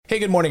Hey,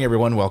 good morning,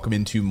 everyone. Welcome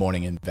into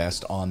Morning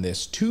Invest on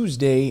this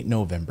Tuesday,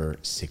 November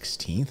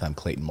 16th. I'm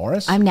Clayton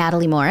Morris. I'm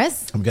Natalie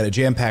Morris. We've got a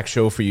jam-packed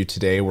show for you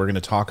today. We're going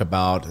to talk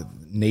about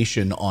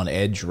nation on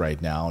edge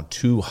right now,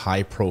 two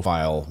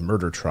high-profile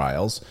murder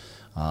trials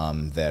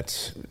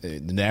that the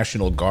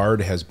National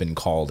Guard has been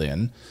called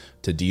in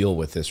to deal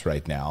with this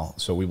right now.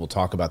 So we will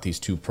talk about these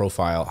two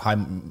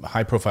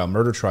high-profile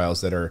murder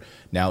trials that are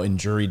now in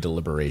jury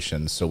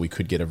deliberations. So we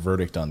could get a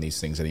verdict on these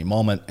things any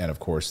moment. And of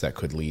course, that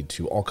could lead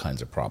to all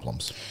kinds of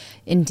problems.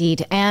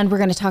 Indeed. And we're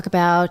going to talk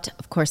about,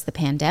 of course, the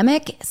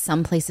pandemic.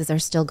 Some places are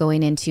still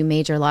going into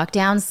major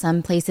lockdowns.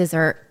 Some places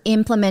are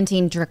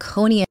implementing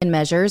draconian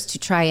measures to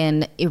try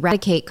and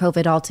eradicate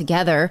COVID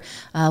altogether.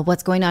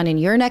 What's going on in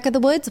your neck of the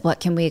woods?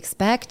 What can we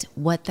expect?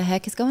 What the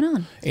heck is going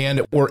on?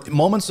 And we're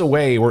moments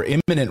away. We're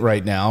imminent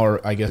right now,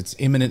 or I guess it's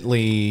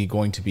imminently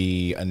going to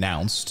be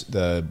announced.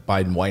 The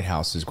Biden White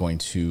House is going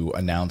to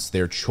announce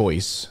their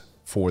choice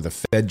for the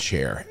Fed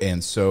chair.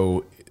 And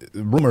so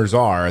rumors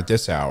are at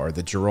this hour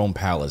that Jerome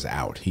Powell is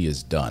out. He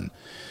is done.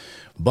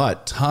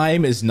 But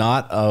time is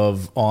not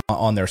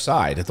on their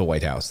side at the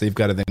White House. They've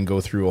got to then go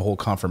through a whole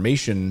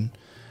confirmation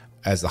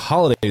as the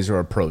holidays are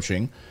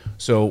approaching.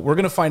 So we're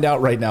going to find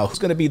out right now who's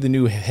going to be the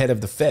new head of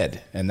the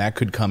Fed, and that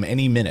could come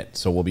any minute.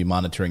 So we'll be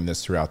monitoring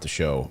this throughout the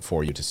show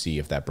for you to see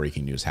if that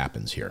breaking news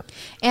happens here.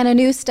 And a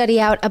new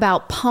study out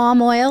about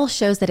palm oil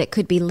shows that it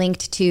could be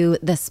linked to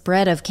the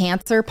spread of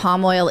cancer.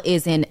 Palm oil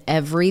is in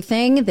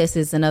everything. This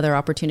is another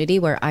opportunity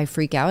where I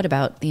freak out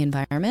about the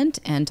environment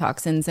and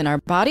toxins in our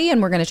body,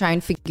 and we're going to try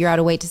and figure out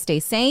a way to stay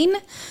sane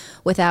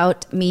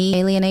without me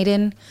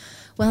alienating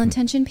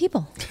well-intentioned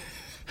people.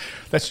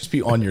 That should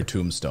be on your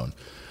tombstone.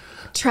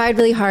 Tried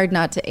really hard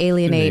not to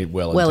alienate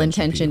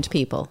well-intentioned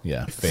people.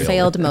 Yeah.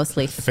 Failed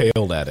mostly.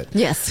 Failed at it.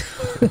 Yes.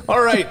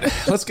 All right.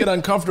 Let's get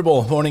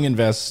uncomfortable. Morning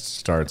Invest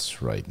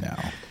starts right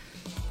now.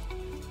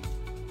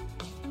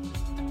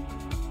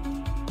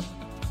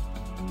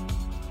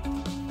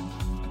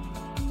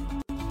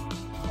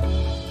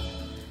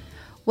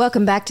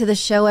 Welcome back to the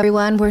show,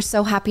 everyone. We're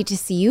so happy to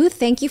see you.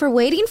 Thank you for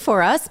waiting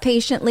for us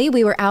patiently.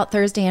 We were out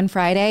Thursday and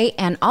Friday,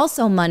 and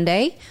also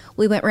Monday.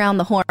 We went around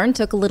the horn,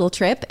 took a little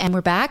trip, and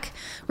we're back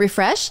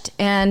refreshed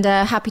and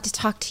happy to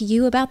talk to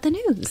you about the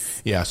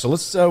news. Yeah, so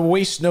let's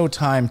waste no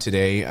time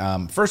today.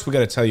 First, we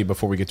got to tell you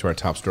before we get to our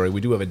top story, we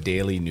do have a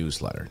daily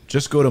newsletter.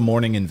 Just go to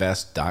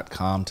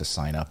morninginvest.com to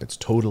sign up. It's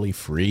totally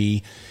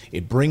free.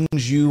 It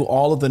brings you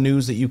all of the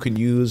news that you can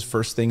use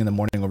first thing in the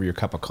morning over your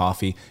cup of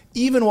coffee.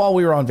 Even while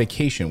we were on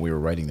vacation, we were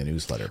writing the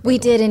newsletter. We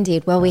did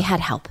indeed. Well, we had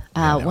help.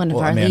 One of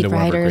our lead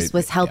writers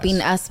was helping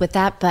us with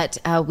that, but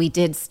we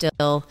did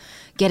still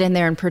get in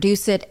there and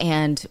produce it,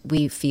 and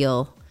we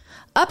feel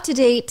up to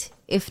date.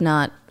 If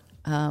not,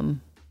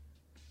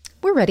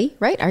 we're ready,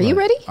 right? Are you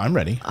ready? I'm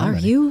ready. Are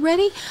you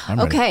ready? I'm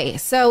ready. Okay,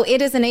 so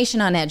it is a nation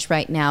on edge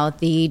right now.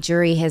 The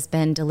jury has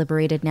been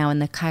deliberated now in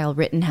the Kyle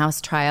Rittenhouse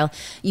trial.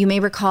 You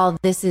may recall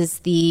this is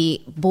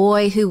the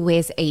boy who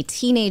was a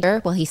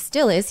teenager. Well, he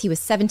still is. He was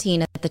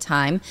 17 at the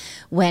time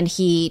when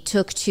he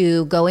took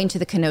to going to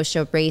the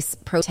Kenosha race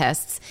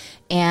protests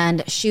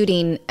and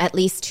shooting at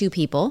least two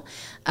people.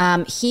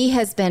 He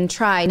has been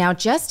tried. Now,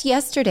 just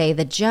yesterday,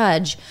 the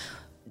judge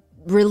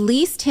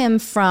released him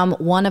from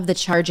one of the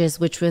charges,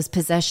 which was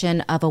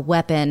possession of a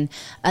weapon.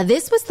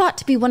 This was thought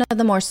to be one of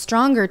the more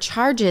stronger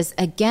charges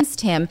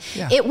against him.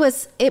 Yeah. It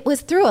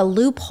was through a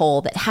loophole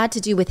that had to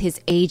do with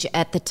his age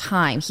at the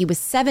time. He was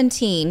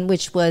 17,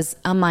 which was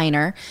a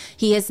minor.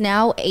 He is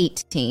now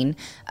 18.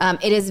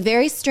 It is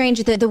very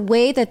strange that the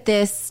way that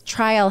this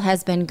trial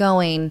has been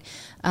going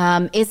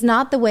is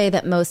not the way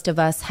that most of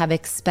us have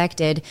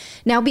expected.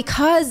 Now,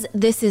 because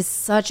this is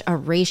such a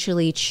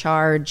racially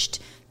charged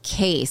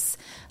case,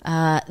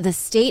 the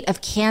state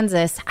of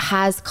Kansas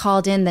has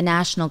called in the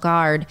National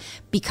Guard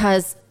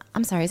because,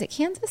 I'm sorry, is it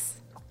Kansas?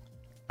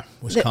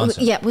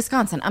 Wisconsin.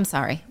 Wisconsin. I'm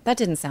sorry. That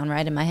didn't sound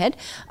right in my head.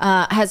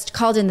 Has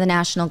called in the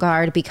National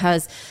Guard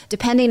because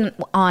depending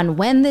on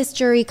when this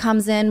jury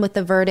comes in with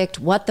the verdict,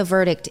 what the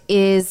verdict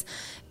is,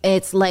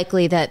 it's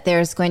likely that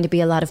there's going to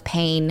be a lot of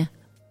pain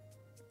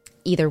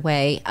either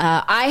way.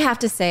 I have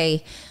to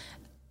say,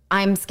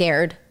 I'm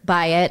scared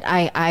by it.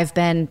 I've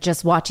been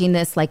just watching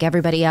this like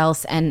everybody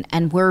else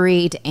and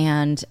worried,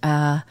 and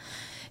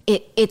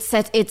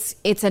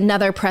it's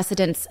another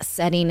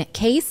precedence-setting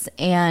case,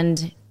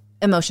 and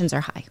emotions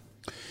are high.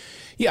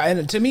 Yeah,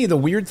 and to me, the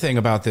weird thing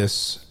about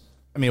this,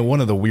 I mean,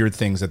 one of the weird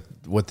things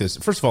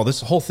first of all, this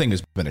whole thing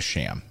has been a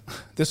sham.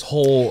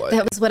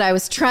 That was what I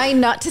was trying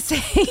not to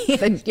say.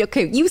 But,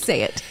 okay, you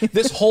say it.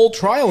 This whole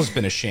trial has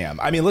been a sham.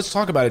 I mean, let's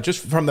talk about it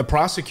just from the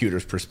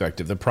prosecutor's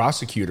perspective. The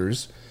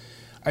prosecutors,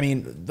 I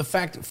mean, the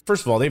fact,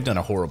 first of all, they've done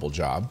a horrible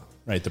job,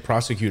 right? The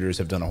prosecutors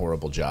have done a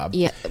horrible job.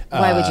 Yeah.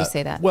 Why would you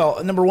say that?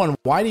 Well, number one,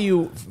 why do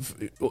you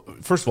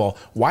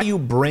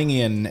bring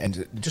in,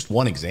 and just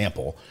one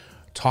example,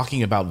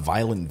 talking about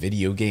violent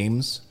video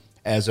games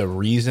as a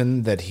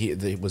reason that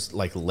it was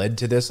like led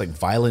to this, like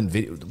violent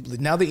video.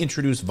 Now they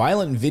introduce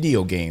violent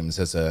video games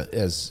as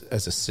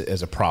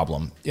a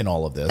problem in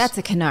all of this. That's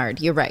a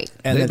canard. You're right.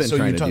 And they've been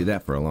trying to do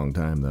that for a long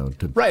time, though.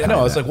 Right. I know.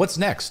 I was like, what's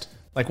next?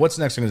 Like, what's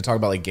next? I'm going to talk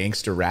about like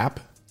gangster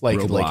rap, like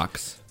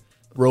Roblox.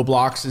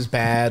 Roblox is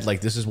bad. Like,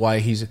 this is why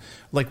he's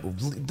like,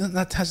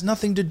 that has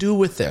nothing to do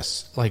with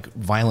this. Like,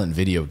 violent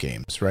video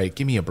games, right?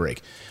 Give me a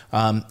break.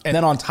 And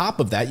then on top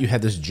of that, you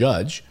had this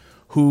judge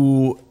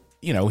who,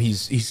 you know,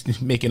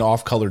 he's making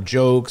off-color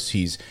jokes.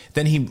 He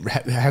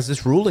has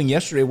this ruling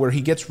yesterday where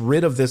he gets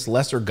rid of this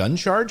lesser gun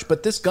charge,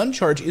 but this gun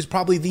charge is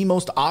probably the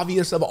most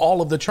obvious of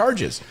all of the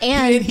charges.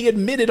 And he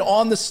admitted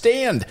on the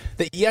stand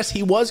that yes,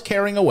 he was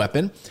carrying a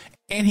weapon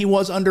and he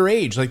was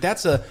underage. Like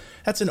that's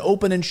an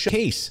open and shut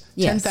case.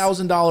 Yes.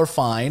 $10,000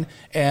 fine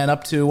and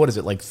up to, what is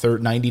it, like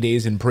 90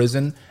 days in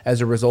prison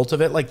as a result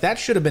of it? Like, that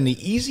should have been the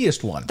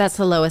easiest one. That's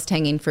the lowest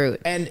hanging fruit.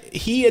 And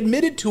he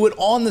admitted to it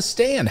on the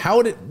stand.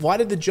 Why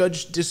did the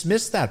judge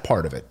dismiss that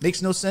part of it?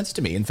 Makes no sense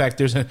to me. In fact,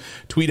 there's a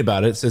tweet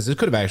about it. It says it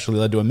could have actually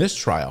led to a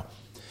mistrial.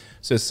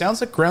 So it sounds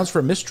like grounds for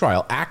a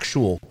mistrial,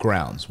 actual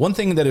grounds. One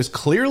thing that is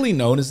clearly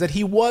known is that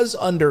he was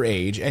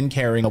underage and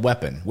carrying a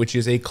weapon, which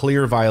is a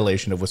clear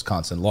violation of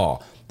Wisconsin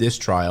law. This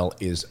trial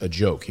is a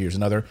joke. Here's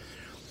another.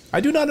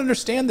 I do not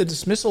understand the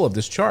dismissal of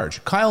this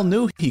charge. Kyle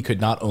knew he could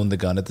not own the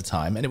gun at the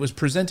time, and it was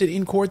presented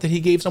in court that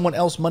he gave someone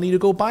else money to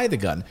go buy the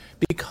gun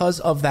because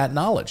of that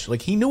knowledge.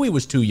 Like, he knew he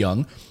was too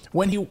young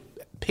when he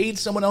paid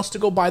someone else to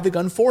go buy the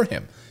gun for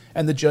him,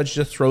 and the judge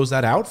just throws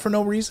that out for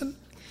no reason?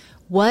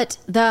 What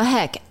the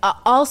heck?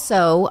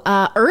 Also,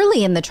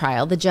 early in the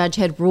trial, the judge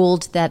had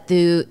ruled that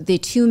the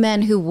two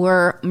men who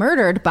were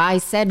murdered by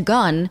said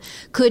gun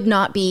could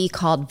not be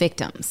called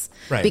victims,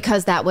 right,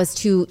 because that was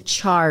too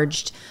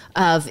charged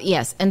of,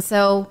 yes. And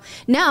so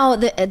now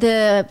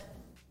the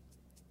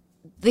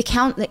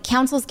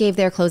counsels gave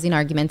their closing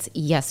arguments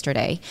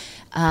yesterday,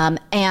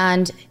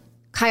 and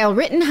Kyle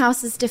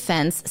Rittenhouse's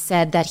defense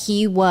said that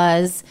he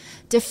was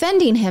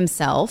defending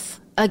himself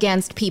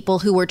against people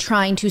who were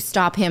trying to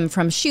stop him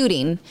from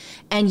shooting,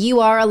 and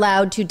you are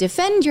allowed to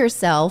defend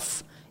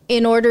yourself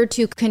in order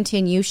to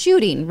continue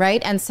shooting,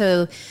 right? And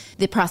so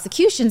the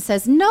prosecution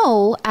says,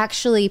 no,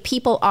 actually,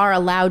 people are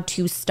allowed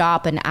to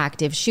stop an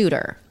active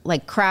shooter.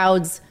 Like,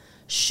 crowds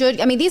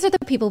should, I mean, these are the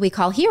people we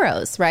call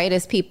heroes, right?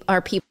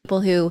 Are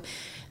people who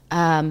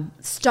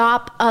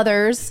stop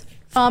others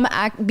from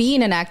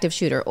being an active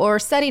shooter or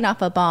setting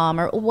off a bomb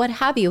or what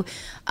have you.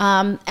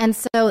 And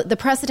so the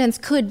precedence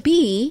could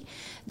be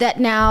that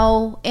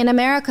now in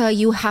America,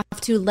 you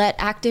have to let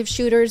active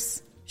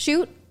shooters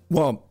shoot?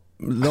 Well,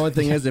 the only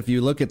thing is, if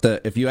you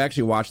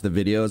actually watch the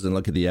videos and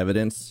look at the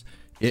evidence,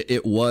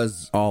 it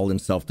was all in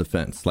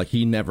self-defense. Like,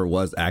 he never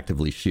was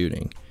actively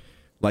shooting.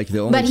 Like, the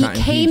only time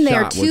he came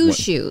there to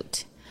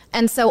shoot.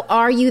 And so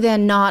are you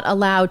then not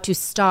allowed to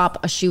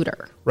stop a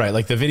shooter? Right.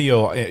 Like the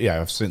video. Yeah,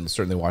 I've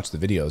certainly watched the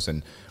videos,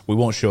 and we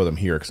won't show them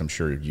here because I'm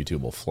sure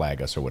YouTube will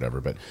flag us or whatever.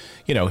 But,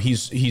 you know,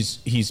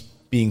 he's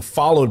being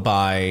followed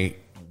by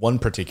one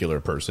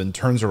particular person,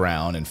 turns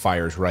around and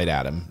fires right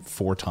at him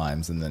 4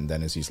 times. And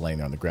then as he's laying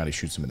there on the ground, he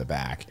shoots him in the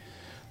back.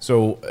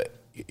 So,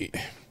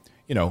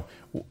 you know,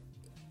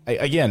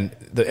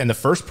 the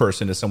first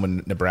person is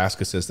someone,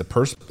 Nebraska says the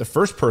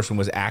first person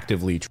was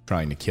actively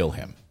trying to kill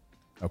him.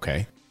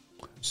 Okay.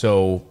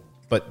 So,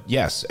 but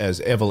yes,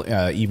 as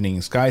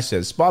Evening Sky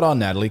says, spot on,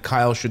 Natalie,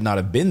 Kyle should not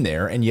have been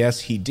there. And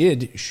yes, he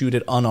did shoot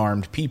at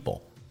unarmed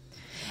people.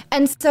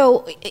 And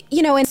so,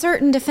 you know, in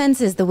certain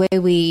defenses, the way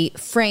we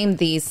framed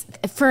these,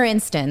 for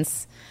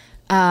instance,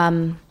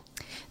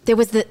 there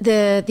was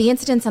the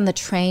incidents on the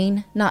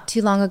train not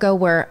too long ago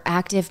where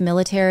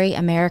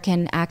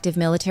American active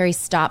military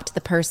stopped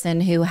the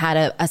person who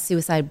had a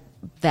suicide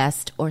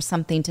vest or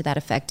something to that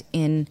effect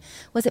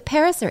was it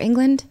Paris or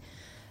England?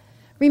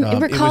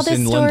 Recall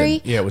this story?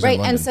 London. Yeah, it was right.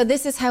 In London. And so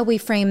this is how we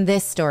frame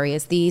this story: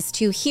 is these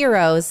two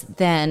heroes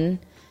then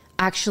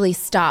actually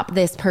stop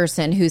this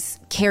person who's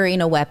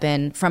carrying a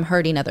weapon from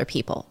hurting other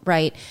people,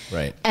 right?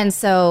 Right. And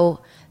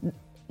so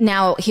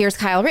now here's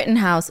Kyle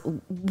Rittenhouse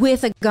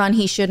with a gun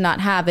he should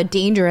not have, a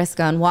dangerous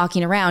gun,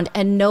 walking around,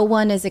 and no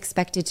one is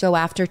expected to go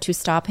after to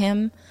stop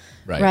him,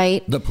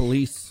 right? The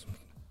police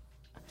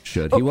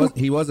should.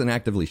 He wasn't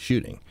actively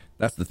shooting.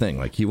 That's the thing.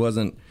 Like, he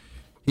wasn't.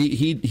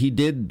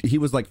 He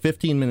was like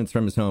 15 minutes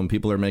from his home.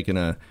 People are making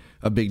a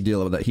big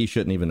deal of that. He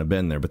shouldn't even have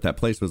been there, but that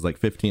place was like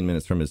 15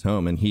 minutes from his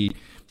home, and he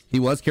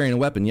was carrying a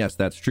weapon. Yes,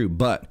 that's true,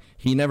 but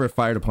he never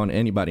fired upon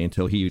anybody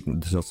until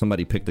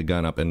somebody picked the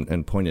gun up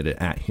and pointed it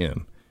at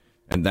him.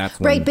 And that's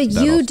when right. But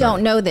you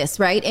don't know this,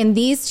 right? In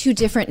these two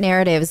different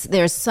narratives,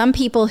 there's some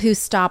people who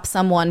stop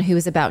someone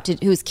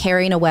who's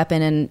carrying a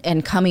weapon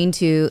and coming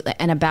to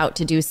and about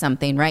to do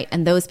something, right?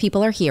 And those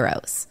people are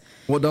heroes.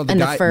 Well, no, the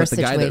guy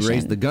that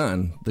raised the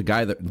gun,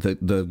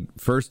 the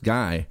first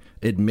guy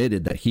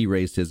admitted that he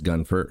raised his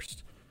gun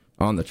first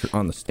on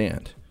the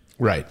stand.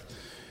 Right.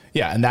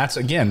 Yeah, and that's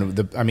again,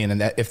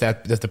 if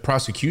the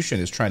prosecution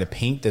is trying to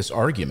paint this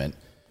argument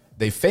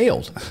they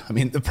failed. I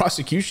mean, the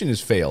prosecution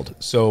has failed.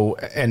 So,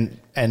 and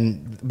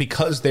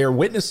because their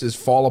witnesses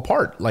fall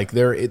apart, like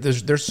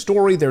their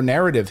story, their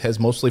narrative has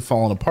mostly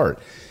fallen apart.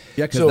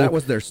 Yeah, because that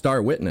was their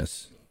star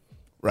witness.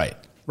 Right.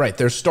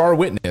 Their star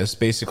witness,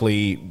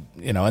 basically,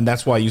 and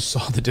that's why you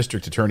saw the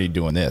district attorney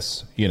doing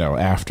this,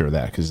 after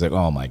that, because like,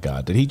 oh my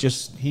God, did he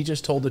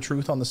just told the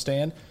truth on the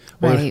stand?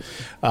 Right.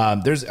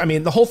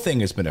 The whole thing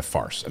has been a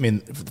farce. I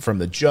mean, from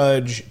the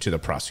judge to the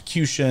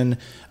prosecution.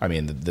 I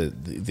mean,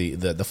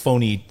 the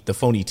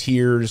phony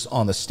tears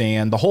on the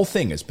stand. The whole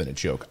thing has been a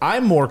joke.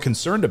 I'm more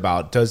concerned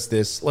about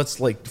let's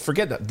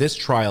forget this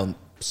trial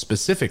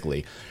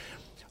specifically.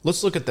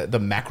 Let's look at the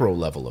macro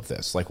level of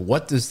this. Like,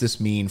 what does this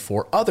mean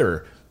for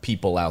other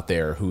people out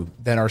there who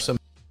then are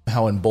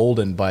somehow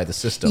emboldened by the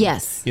system?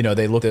 Yes.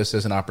 They look at this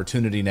as an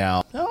opportunity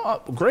now.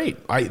 Oh,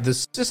 great. The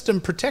system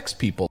protects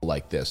people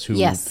like this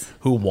who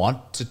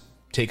want to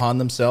take upon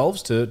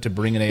themselves to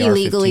bring an AR-15.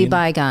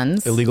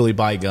 Illegally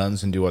buy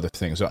guns and do other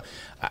things. So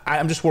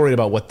I'm just worried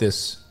about what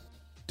this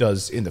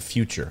does in the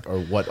future, or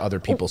what other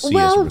people see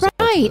as a result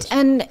of this.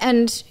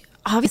 And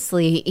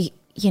obviously,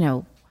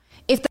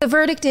 if the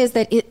verdict is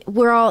that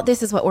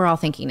this is what we're all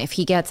thinking. If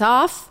he gets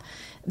off,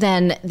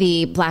 then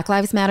the Black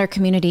Lives Matter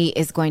community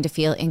is going to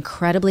feel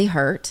incredibly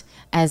hurt,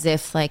 as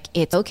if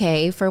it's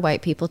okay for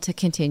white people to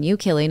continue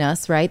killing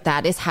us, right?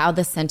 That is how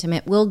the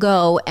sentiment will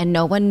go, and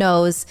no one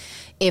knows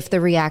if the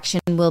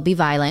reaction will be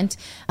violent.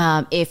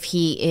 If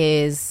he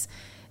is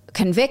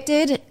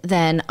convicted,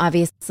 then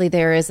obviously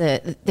there's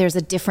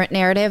a different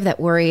narrative that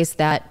worries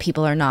that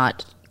people are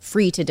not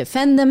free to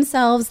defend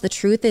themselves. The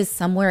truth is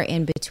somewhere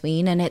in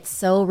between, and it's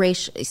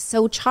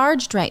so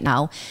charged right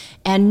now,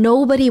 and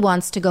nobody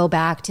wants to go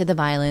back to the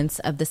violence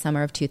of the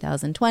summer of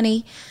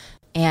 2020.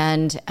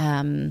 And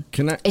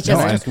can I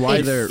ask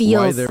why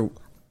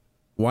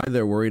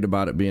they're worried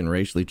about it being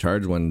racially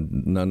charged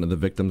when none of the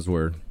victims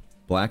were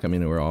black? I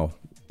mean, we're all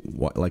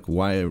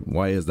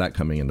why is that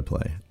coming into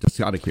play?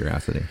 Just out of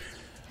curiosity.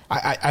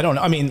 I don't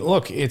know. I mean,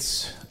 look,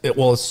 it's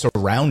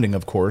surrounding,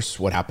 of course,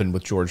 what happened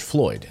with George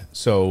Floyd.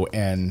 So,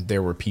 and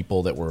there were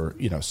people that were,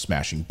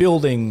 smashing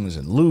buildings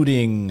and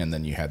looting, and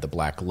then you had the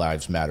Black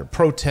Lives Matter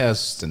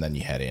protests, and then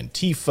you had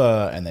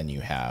Antifa, and then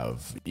you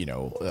have,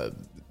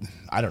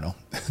 I don't know,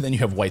 then you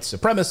have white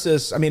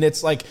supremacists. I mean,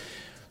 it's like,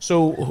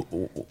 so,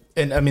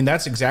 and I mean,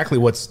 that's exactly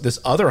what's this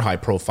other high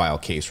profile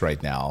case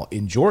right now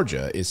in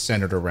Georgia is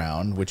centered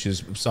around, which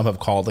is some have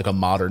called like a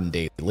modern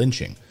day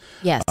lynching.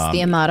 Yes, the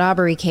Ahmaud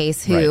Arbery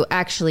case, who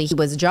actually he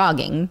was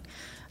jogging.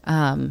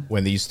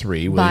 When these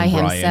three, William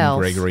Bryan,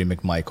 Gregory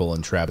McMichael,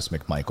 and Travis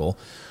McMichael,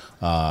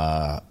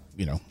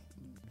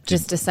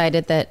 just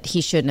decided that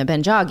he shouldn't have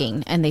been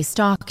jogging, and they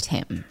stalked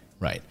him.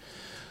 Right.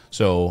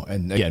 So,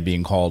 and again,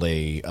 being called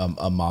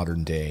a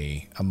modern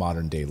day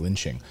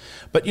lynching,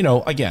 but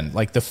again,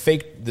 like the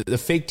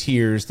fake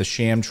tears, the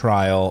sham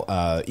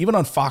trial, even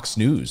on Fox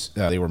News,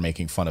 they were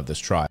making fun of this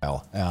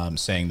trial,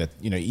 saying that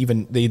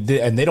even they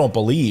did, and they don't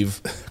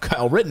believe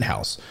Kyle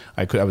Rittenhouse.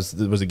 There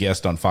was a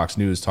guest on Fox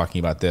News talking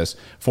about this.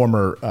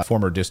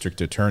 Former district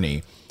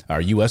attorney,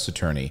 our U.S.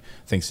 attorney,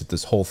 thinks that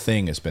this whole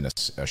thing has been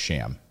a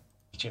sham.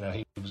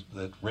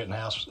 That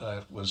Rittenhouse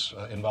was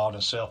involved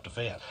in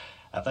self-defense.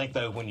 I think,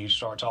 though, when you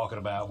start talking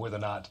about whether or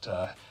not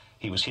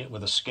he was hit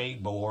with a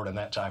skateboard and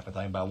that type of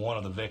thing by one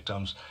of the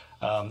victims,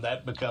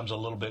 that becomes a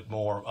little bit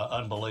more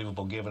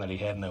unbelievable, given that he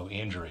had no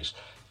injuries.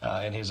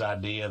 And his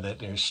idea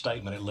that, his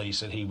statement at least,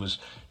 that he was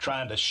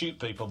trying to shoot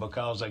people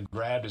because they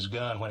grabbed his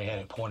gun when he had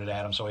it pointed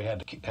at him, so he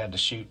had to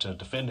shoot to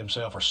defend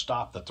himself or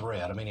stop the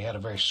threat. I mean, he had a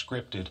very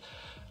scripted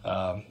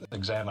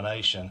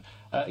examination.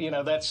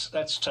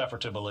 That's tougher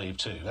to believe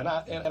too. And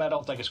I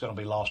don't think it's going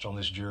to be lost on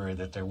this jury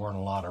that there weren't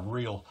a lot of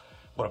real,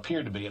 what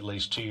appeared to be at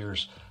least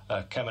tears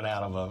coming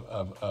out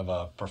of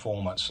a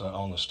performance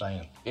on the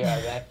stand.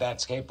 Yeah, that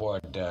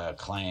skateboard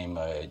claim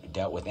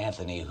dealt with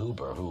Anthony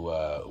Huber, who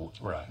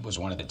was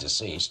one of the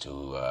deceased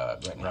who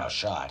Rittenhouse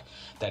shot.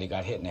 That he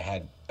got hit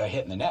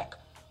in the neck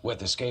with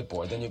the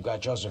skateboard. Then you've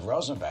got Joseph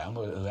Rosenbaum,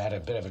 who had a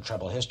bit of a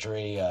troubled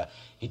history.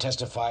 He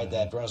testified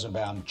that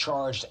Rosenbaum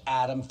charged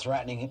Adam,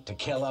 threatening to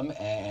kill him,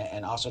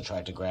 and also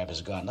tried to grab his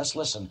gun. Let's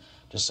listen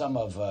to some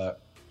of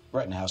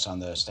Rittenhouse on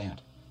the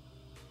stand.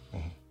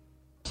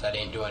 I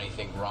didn't do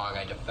anything wrong.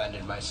 I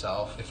defended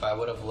myself. If I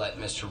would have let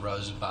Mr.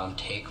 Rosenbaum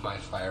take my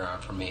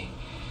firearm from me,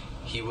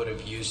 he would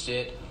have used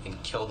it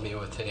and killed me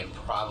with it, and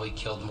probably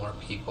killed more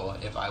people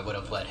if I would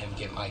have let him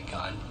get my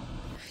gun.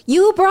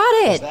 You brought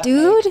it,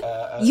 dude.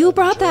 You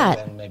brought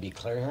that. Then maybe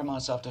clear him on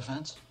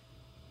self-defense?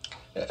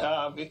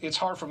 It's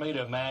hard for me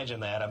to imagine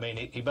that. I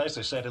mean, he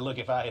basically said, look,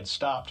 if I had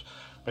stopped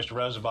Mr.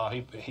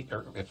 Rosenbaum,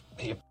 if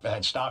he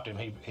had stopped him,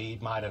 he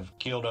might have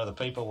killed other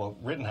people. Well,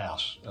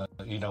 Rittenhouse,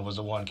 was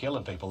the one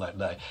killing people that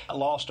day. It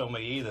lost on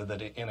me either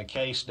that in a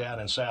case down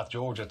in South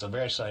Georgia at the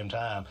very same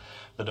time,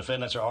 the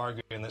defendants are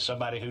arguing that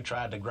somebody who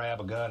tried to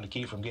grab a gun to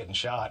keep from getting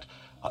shot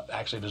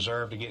actually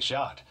deserved to get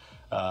shot.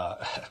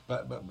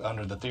 But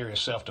under the theory of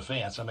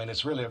self-defense. I mean,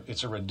 it's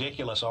a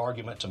ridiculous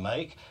argument to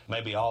make,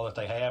 maybe all that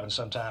they have, and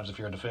sometimes if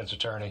you're a defense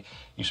attorney,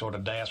 you sort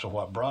of dance with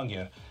what brung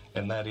you,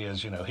 and that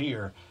is,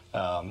 here,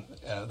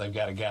 They've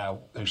got a guy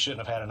who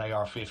shouldn't have had an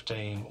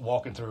AR-15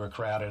 walking through a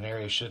crowd in an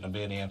area he shouldn't have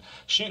been in,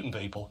 shooting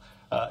people,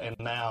 and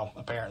now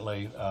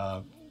apparently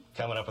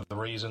coming up with the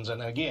reasons.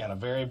 And again, a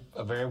very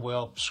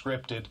well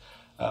scripted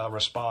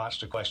response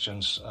to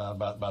questions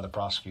by the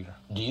prosecutor.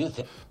 Do you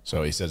think?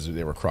 So he says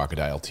there were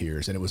crocodile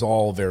tears, and it was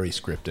all very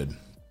scripted,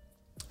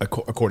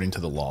 according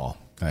to the law.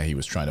 He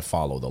was trying to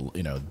follow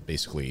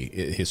basically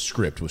his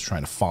script was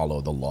trying to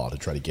follow the law to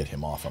try to get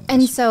him off on this.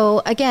 And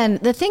so, again,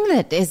 the thing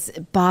that is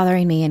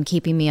bothering me and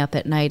keeping me up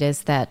at night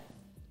is that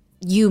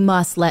you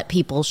must let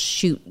people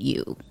shoot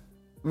you,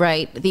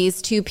 right?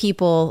 These two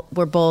people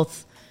were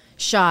both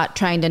shot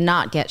trying to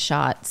not get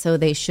shot, so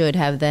they should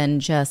have then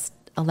just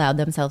allowed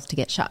themselves to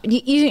get shot.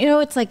 You know,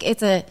 it's like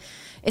it's a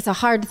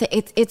hard thing.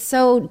 It's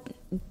so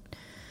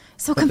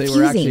but confusing. they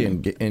were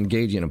actually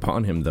engaging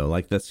upon him, though.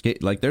 Like there's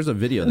a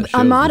video that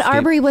shows Ahmaud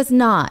Arbery was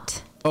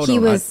not. Oh, he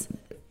was.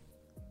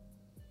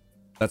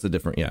 That's a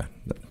different, yeah.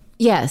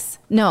 Yes,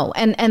 no,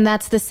 and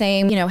that's the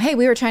same. You know, hey,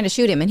 we were trying to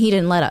shoot him, and he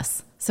didn't let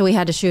us, so we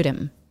had to shoot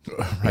him.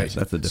 Right.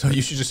 That's a different. So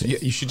you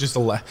should just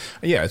allow.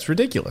 Yeah, it's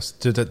ridiculous.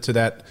 To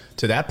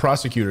that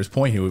prosecutor's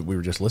point, who we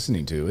were just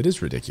listening to, it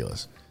is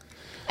ridiculous.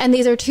 And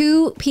these are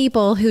two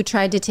people who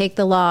tried to take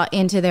the law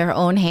into their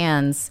own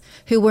hands,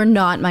 who were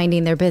not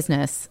minding their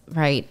business,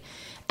 right?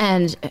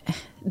 And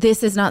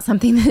this is not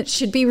something that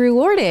should be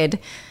rewarded,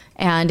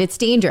 and it's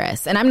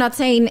dangerous. And I'm not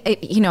saying,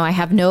 I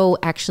have no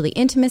actually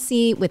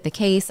intimacy with the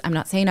case. I'm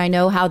not saying I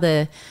know how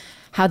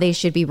they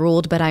should be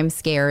ruled, but I'm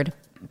scared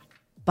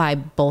by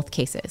both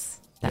cases.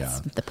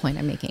 That's the point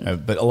I'm making.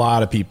 But a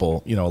lot of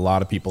people in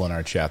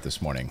our chat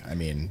this morning. I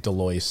mean,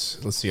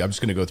 Deloitte. Let's see. I'm just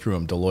going to go through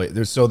them. Deloitte.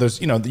 There's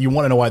you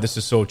want to know why this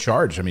is so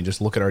charged. I mean, just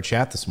look at our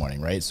chat this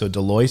morning, right? So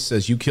Deloitte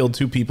says you killed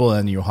two people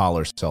and you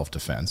holler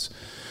self-defense.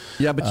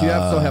 Yeah, but you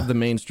also have the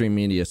mainstream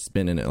media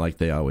spinning it like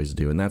they always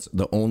do, and that's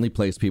the only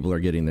place people are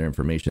getting their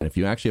information. If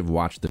you actually have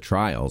watched the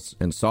trials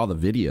and saw the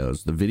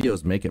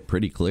videos make it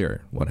pretty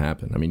clear what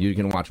happened. I mean, you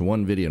can watch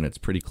one video and it's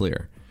pretty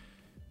clear.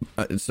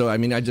 So, I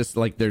mean, I just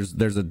like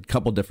there's a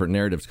couple different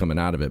narratives coming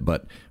out of it,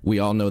 but we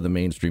all know the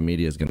mainstream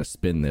media is going to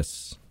spin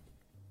this,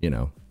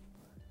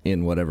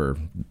 in whatever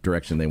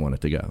direction they want it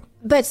to go.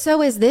 But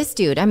so is this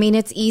dude. I mean,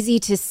 it's easy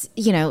to,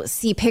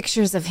 see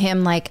pictures of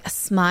him like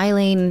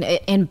smiling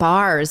in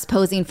bars,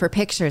 posing for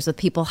pictures with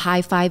people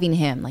high-fiving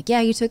him. Like,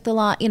 yeah, you took the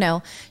law,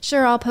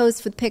 sure, I'll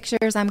pose for the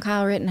pictures. I'm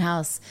Kyle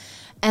Rittenhouse.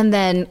 And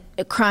then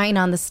crying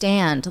on the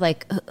stand,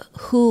 like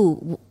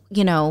who...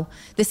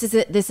 this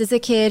is a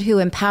kid who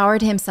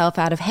empowered himself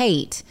out of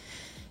hate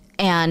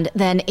and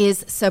then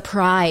is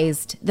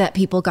surprised that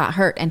people got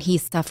hurt and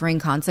he's suffering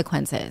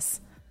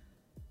consequences.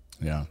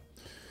 Yeah.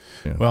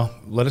 Well,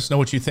 let us know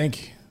what you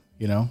think,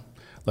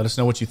 let us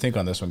know what you think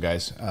on this one,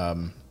 guys. I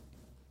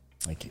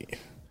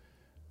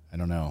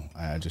don't know.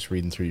 Just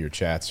reading through your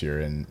chats here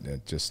and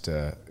it just,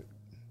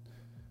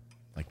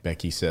 like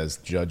Becky says,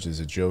 judge is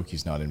a joke.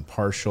 He's not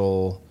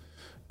impartial.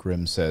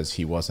 Grim says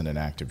he wasn't an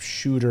active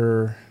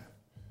shooter.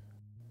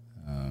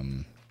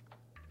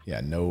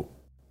 No.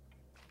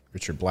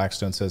 Richard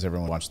Blackstone says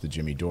everyone watched the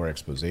Jimmy Dore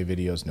expose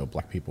videos. No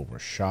black people were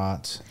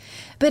shot.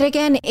 But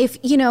again,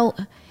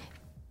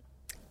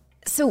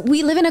 so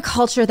we live in a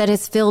culture that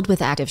is filled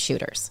with active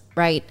shooters,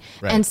 right?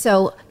 And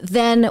so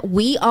then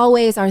we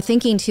always are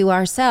thinking to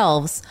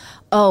ourselves,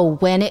 oh,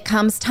 when it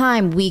comes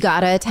time, we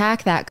got to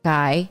attack that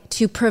guy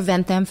to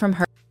prevent them from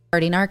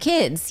hurting our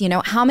kids.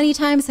 How many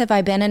times have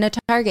I been in a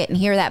Target and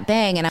hear that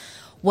bang and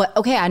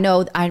I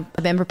know I've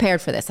been prepared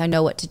for this. I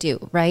know what to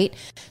do, right?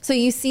 So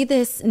you see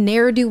this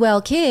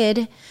ne'er-do-well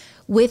kid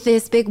with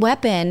this big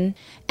weapon.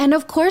 And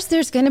of course,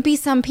 there's going to be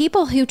some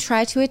people who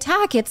try to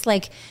attack. It's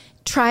like,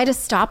 try to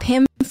stop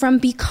him from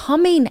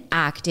becoming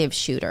active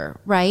shooter,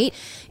 right?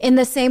 In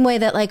the same way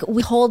that like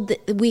we hold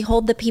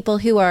the people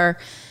who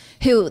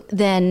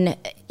then,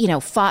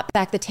 fought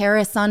back the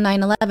terrorists on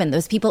 9/11.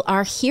 Those people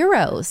are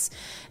heroes.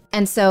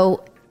 And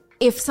so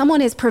if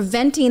someone is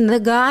preventing the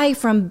guy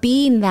from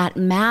being that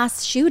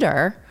mass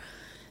shooter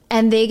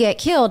and they get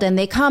killed and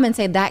they come and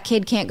say that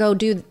kid can't go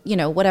do,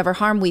 whatever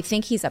harm we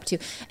think he's up to,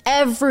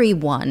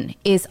 everyone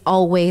is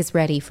always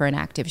ready for an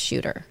active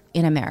shooter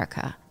in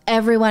America.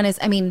 Everyone is,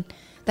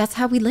 that's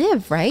how we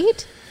live,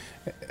 right?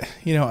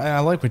 I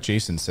like what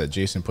Jason said.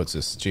 Jason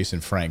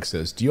Frank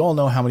says, do you all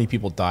know how many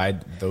people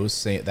died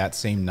that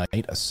same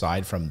night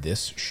aside from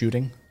this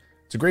shooting?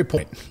 It's a great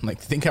point. Like,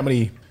 think how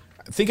many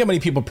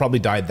people probably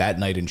died that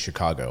night in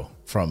Chicago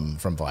from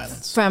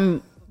violence.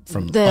 From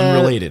the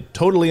unrelated,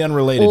 totally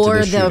unrelated to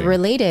this shooting. Or the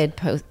related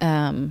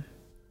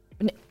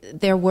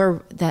there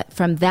were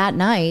from that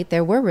night,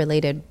 there were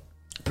related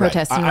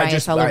protests and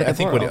riots all over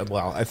the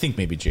world. I think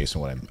maybe,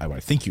 Jason, what I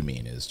think you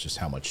mean is just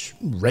how much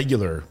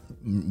regular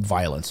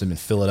violence. In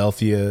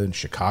Philadelphia and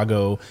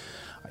Chicago.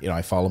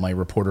 I follow my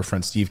reporter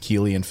friend Steve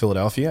Keeley in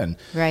Philadelphia, and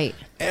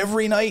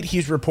every night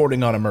he's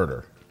reporting on a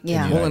murder.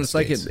 Yeah. Well, and it's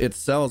like it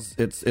sells,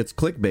 it's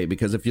clickbait,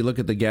 because if you look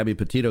at the Gabby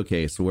Petito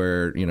case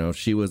where,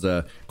 she was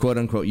a quote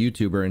unquote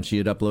YouTuber and she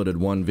had uploaded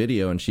one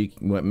video and she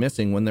went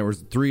missing when there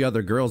was 3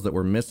 other girls that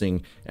were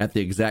missing at the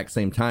exact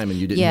same time and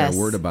you didn't hear a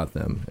word about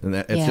them. And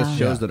that it just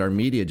shows that our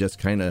media just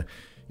kind of,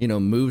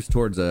 moves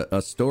towards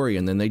a story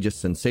and then they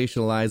just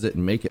sensationalize it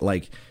and make it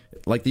like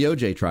the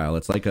OJ trial.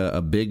 It's like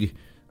a big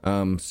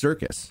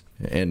circus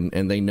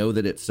and they know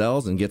that it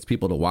sells and gets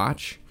people to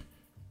watch.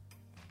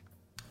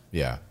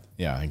 Yeah.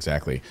 Yeah,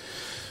 exactly.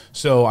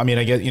 So, I mean,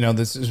 I guess,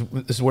 this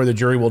is where the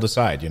jury will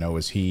decide,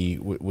 was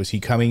he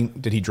coming,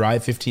 did he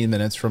drive 15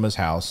 minutes from his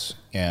house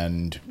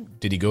and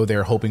did he go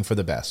there hoping for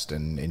the best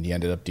and he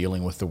ended up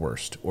dealing with the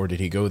worst? Or did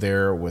he go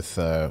there with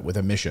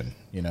a mission,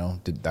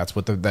 that's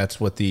what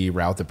the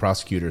route the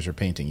prosecutors are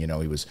painting.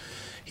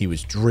 He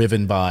was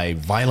driven by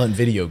violent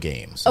video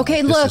games.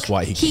 Okay, look, this is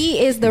why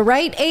he is the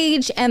right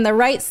age and the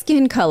right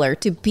skin color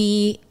to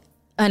be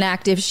an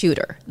active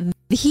shooter.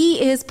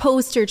 He is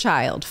poster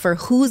child for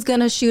who's going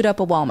to shoot up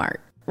a Walmart,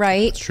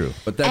 right? That's true.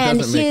 But that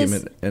doesn't make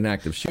him an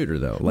active shooter,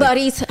 though. But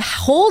he's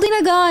holding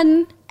a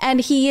gun, and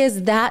he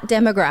is that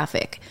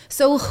demographic.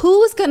 So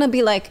who's going to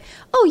be like,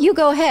 oh, you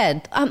go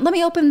ahead. Let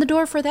me open the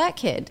door for that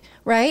kid,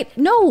 right?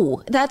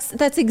 No,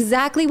 that's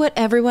exactly what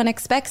everyone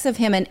expects of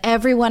him, and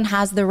everyone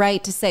has the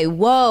right to say,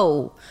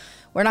 whoa,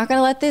 we're not going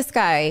to let this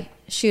guy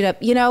shoot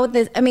up.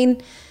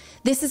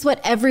 This is what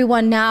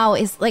everyone now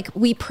is like.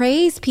 We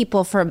praise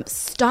people for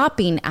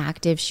stopping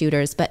active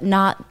shooters, but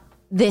not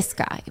this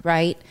guy,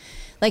 right?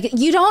 Like,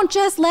 you don't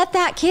just let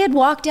that kid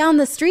walk down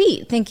the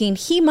street thinking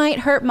he might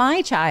hurt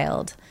my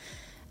child.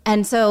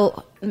 And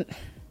so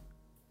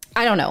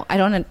I don't know. I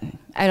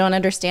don't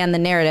understand the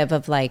narrative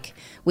of like,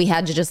 we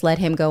had to just let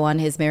him go on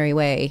his merry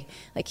way.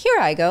 Like, here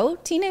I go,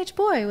 teenage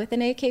boy with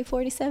an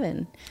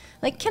AK-47.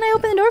 Like, can I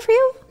open the door for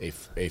you?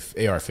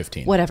 A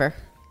AR-15. Whatever.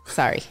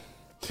 Sorry.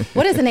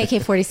 What is an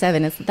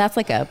AK-47? That's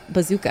like a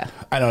bazooka.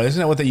 I don't know. Isn't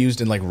that what they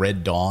used in like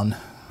Red Dawn?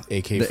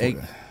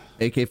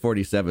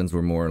 AK-47s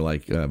were more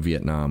like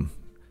Vietnam.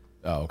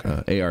 Oh,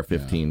 okay.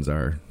 AR-15s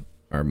are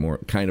more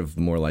kind of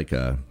more like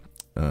a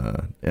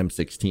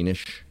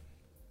M16-ish.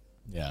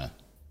 Yeah.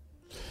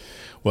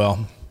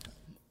 Well.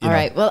 All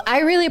right. Well, I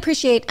really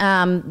appreciate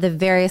the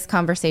various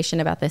conversation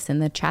about this in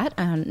the chat.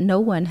 No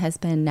one has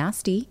been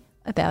nasty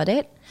about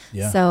it.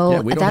 Yeah.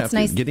 So we don't that's have to,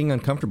 nice. Getting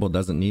uncomfortable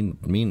doesn't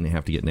mean they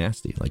have to get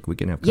nasty. Like, we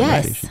can have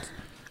conversations. Yes.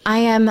 I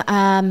am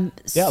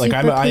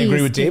I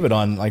agree with David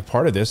on like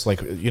part of this.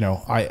 Like,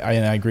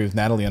 I agree with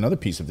Natalie on another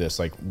piece of this.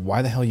 Like,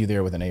 why the hell are you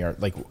there with an AR?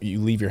 Like, you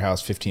leave your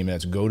house 15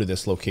 minutes, go to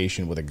this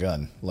location with a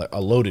gun, like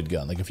a loaded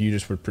gun. Like, if you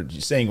just were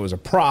saying it was a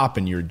prop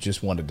and you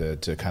just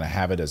wanted to kind of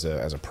have it as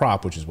a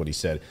prop, which is what he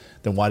said,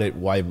 then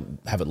why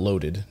have it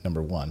loaded?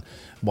 Number one,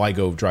 why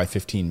go drive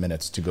 15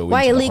 minutes to go?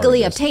 Why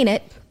illegally obtain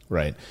it?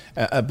 Right.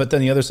 But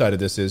then the other side of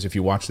this is if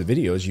you watch the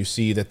videos, you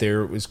see that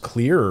there was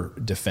clear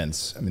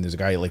defense. I mean, there's a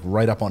guy like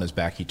right up on his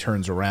back. He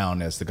turns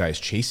around as the guy's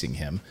chasing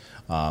him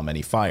and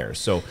he fires.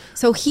 So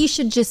he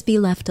should just be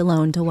left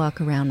alone to walk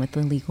around with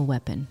a legal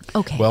weapon.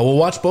 Okay. Well, we'll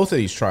watch both of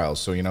these trials.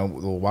 So,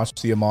 we'll watch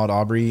the Ahmaud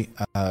Arbery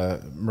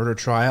murder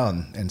trial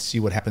and see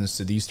what happens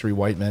to these 3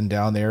 white men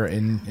down there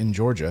in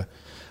Georgia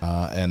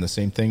and the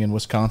same thing in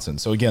Wisconsin.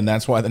 So, again,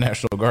 that's why the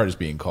National Guard is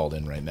being called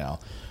in right now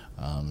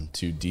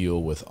to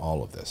deal with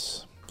all of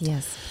this.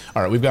 Yes.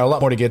 All right, we've got a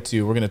lot more to get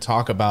to. We're going to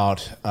talk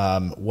about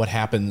what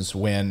happens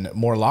when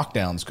more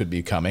lockdowns could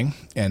be coming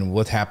and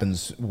what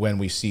happens when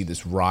we see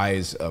this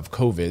rise of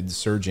COVID,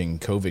 surging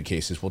COVID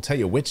cases. We'll tell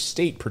you which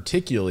state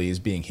particularly is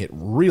being hit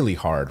really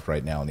hard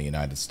right now in the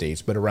United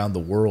States, but around the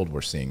world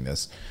we're seeing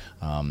this,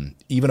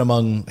 even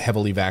among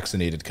heavily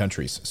vaccinated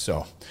countries.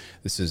 So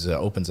this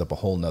opens up a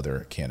whole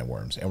nother can of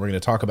worms. And we're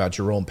going to talk about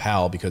Jerome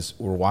Powell because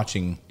we're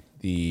watching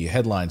the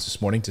headlines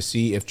this morning to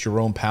see if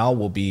Jerome Powell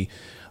will be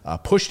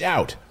pushed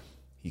out.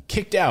 He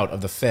kicked out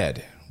of the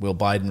Fed. Will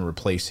Biden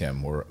replace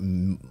him? We're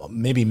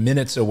maybe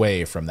minutes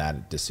away from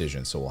that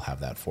decision, so we'll have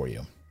that for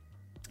you.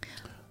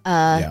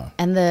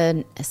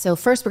 So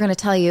first we're going to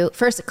tell you.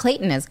 First,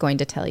 Clayton is going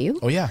to tell you.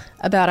 Oh yeah,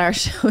 about our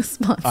show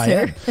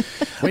sponsor.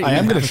 I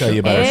am going to tell you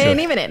about our show.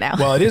 Any minute now.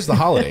 Well, it is the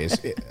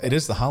holidays. It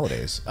is the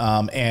holidays,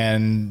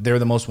 and they're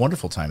the most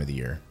wonderful time of the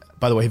year.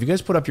 By the way, have you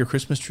guys put up your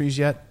Christmas trees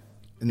yet?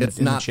 It's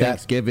not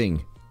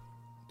Thanksgiving.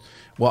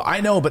 Well,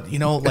 I know, but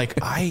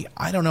like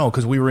I don't know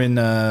because we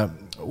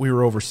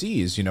were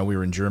overseas. We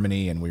were in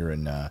Germany and we were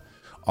in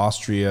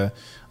Austria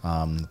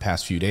the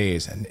past few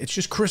days, and it's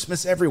just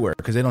Christmas everywhere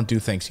because they don't do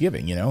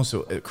Thanksgiving.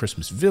 So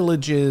Christmas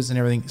villages and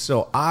everything.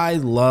 So I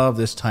love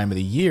this time of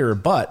the year,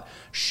 but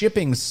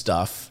shipping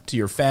stuff to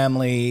your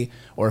family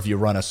or if you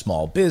run a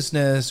small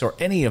business or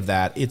any of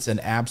that, it's an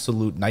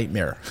absolute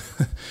nightmare.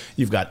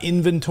 You've got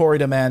inventory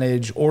to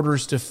manage,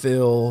 orders to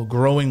fill,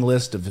 growing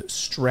list of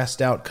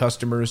stressed out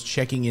customers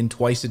checking in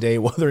twice a day,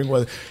 wondering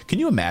whether. Can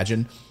you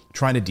imagine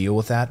trying to deal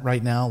with that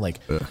right now. Like,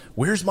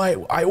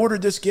 I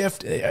ordered this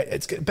gift.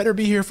 It's better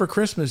be here for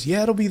Christmas.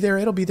 Yeah, it'll be there.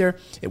 It'll be there.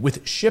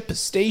 With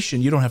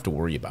ShipStation, you don't have to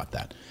worry about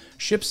that.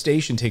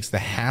 ShipStation takes the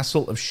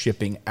hassle of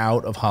shipping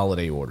out of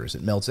holiday orders.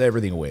 It melts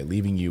everything away,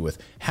 leaving you with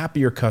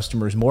happier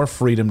customers, more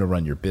freedom to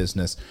run your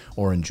business,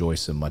 or enjoy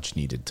some much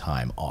needed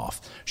time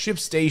off.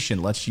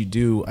 ShipStation lets you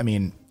do,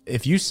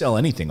 if you sell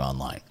anything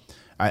online,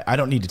 I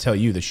don't need to tell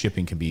you that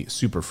shipping can be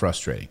super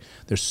frustrating.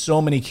 There's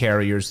so many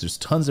carriers. There's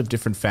tons of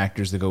different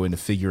factors that go into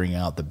figuring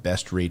out the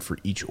best rate for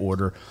each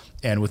order.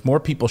 And with more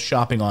people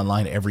shopping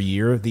online every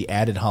year, the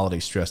added holiday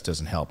stress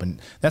doesn't help.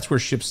 And that's where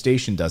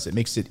ShipStation does. It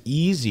makes it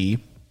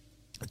easy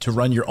to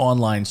run your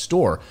online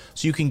store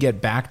so you can get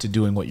back to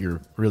doing what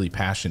you're really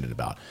passionate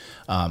about.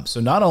 So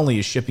not only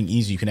is shipping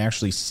easy, you can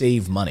actually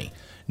save money.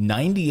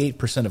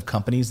 98% of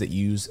companies that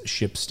use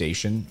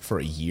ShipStation for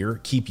a year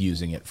keep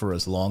using it for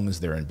as long as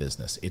they're in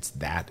business. It's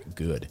that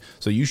good.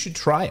 So you should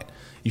try it.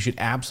 You should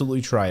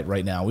absolutely try it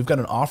right now. We've got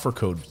an offer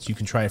code so you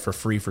can try it for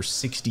free for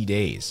 60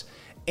 days.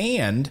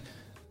 And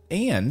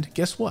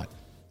guess what?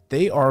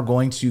 They are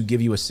going to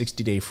give you a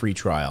 60-day free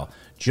trial,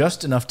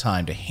 just enough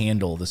time to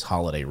handle this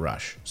holiday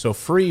rush. So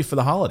free for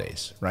the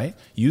holidays, right?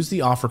 Use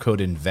the offer code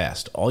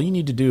INVEST. All you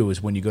need to do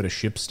is when you go to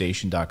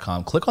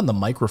ShipStation.com, click on the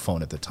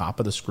microphone at the top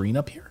of the screen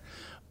up here.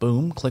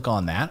 Boom, click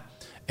on that.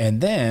 And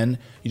then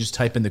you just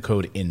type in the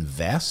code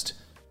INVEST.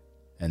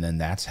 And then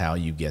that's how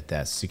you get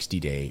that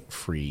 60-day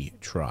free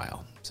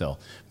trial. So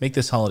make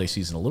this holiday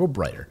season a little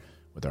brighter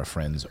with our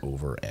friends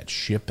over at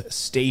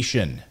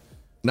ShipStation.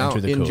 Now,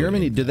 in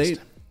Germany, do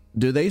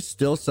they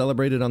still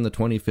celebrate it on the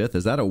 25th?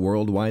 Is that a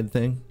worldwide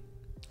thing?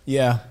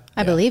 Yeah.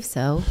 I believe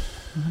so.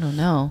 I don't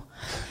know.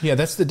 Yeah,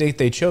 that's the date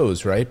they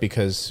chose, right?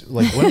 Because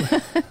when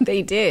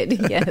they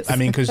did, yes.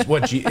 Because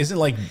isn't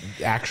like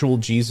actual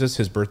Jesus,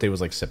 his birthday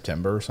was like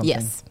September or something?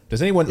 Yes.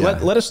 Does anyone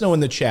let us know in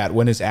the chat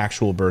when his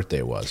actual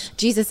birthday was?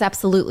 Jesus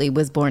absolutely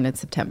was born in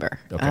September.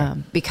 Okay.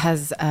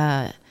 Because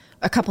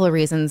a couple of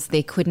reasons.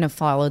 They couldn't have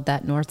followed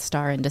that North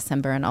Star in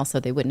December, and also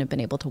they wouldn't have been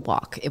able to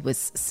walk. It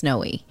was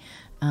snowy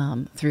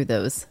through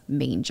those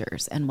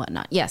mangers and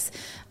whatnot. Yes,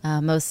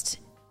 most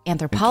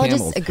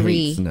anthropologists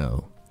agree. Hate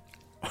snow.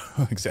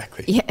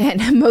 Exactly. Yeah,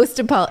 and most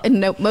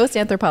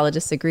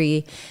anthropologists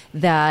agree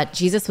that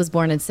Jesus was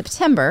born in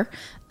September,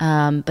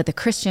 but the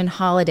Christian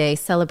holiday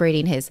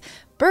celebrating his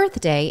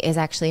birthday is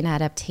actually an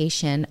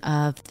adaptation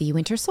of the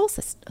winter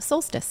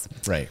solstice.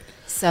 Right.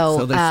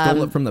 So they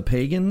stole it from the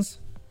pagans?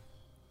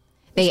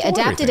 They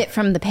adapted it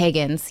from the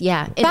pagans,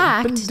 yeah. In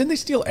fact, didn't they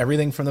steal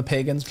everything from the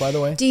pagans, by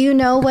the way? Do you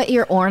know what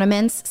your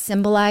ornaments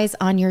symbolize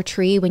on your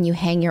tree when you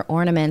hang your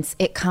ornaments?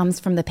 It comes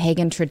from the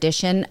pagan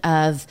tradition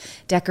of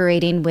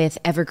decorating with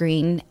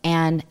evergreen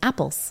and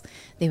apples.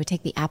 They would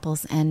take the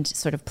apples and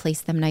sort of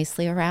place them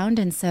nicely around.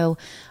 And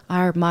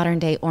our modern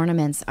day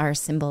ornaments are a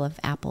symbol of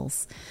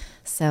apples.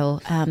 So,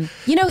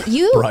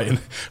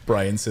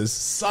 Brian says,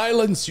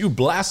 silence, you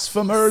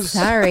blasphemers.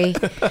 Sorry.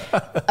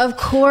 Of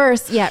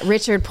course. Yeah.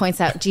 Richard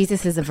points out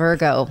Jesus is a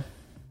Virgo.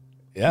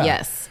 Yeah.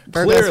 Yes.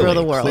 Virgos rule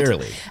the world.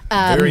 Clearly.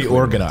 Very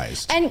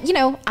organized. And,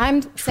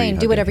 I'm saying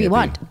do whatever you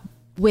want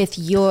with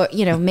your,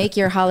 make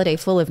your holiday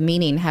full of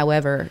meaning,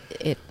 however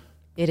it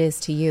is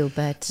to you.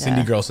 But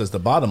Cindy Girl says the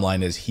bottom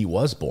line is he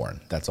was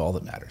born. That's all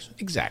that matters.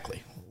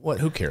 Exactly.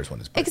 Who cares when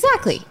his birthday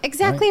is?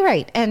 Exactly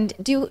right. And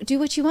do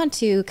what you want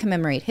to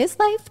commemorate his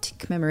life, to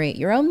commemorate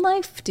your own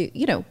life, to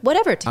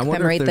whatever, to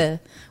commemorate the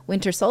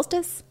winter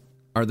solstice.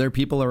 Are there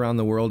people around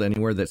the world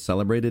anywhere that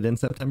celebrate it in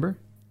September?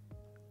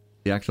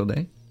 The actual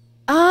day?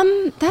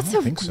 That's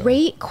a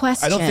great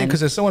question. I don't think,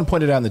 because as someone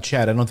pointed out in the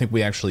chat, I don't think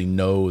we actually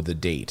know the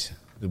date.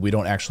 We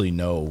don't actually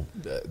know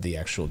the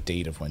actual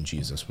date of when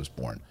Jesus was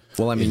born.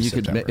 Well, you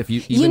could, if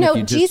you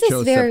just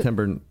chose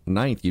September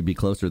 9th, you'd be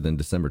closer than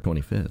December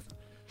 25th.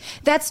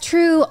 That's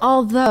true,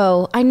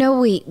 although I know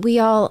we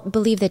all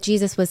believe that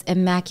Jesus was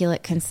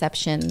Immaculate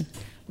Conception,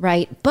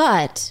 right?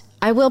 But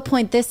I will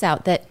point this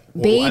out, that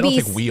babies... I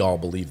don't think we all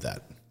believe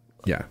that.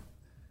 Yeah.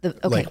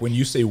 Like when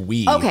you say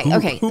we,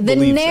 who the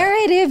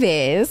narrative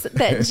is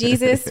that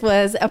Jesus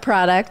was a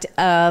product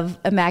of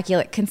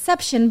Immaculate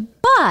Conception,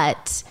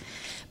 but...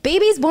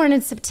 babies born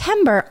in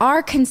September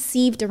are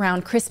conceived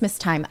around Christmas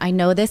time. I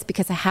know this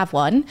because I have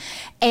one.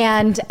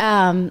 And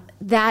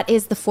that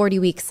is the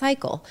 40-week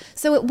cycle.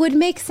 So it would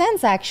make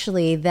sense,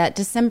 actually, that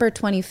December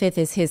 25th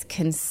is his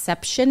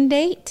conception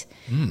date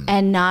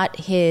and not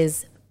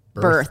his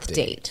birth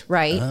date,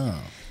 right?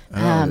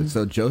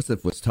 So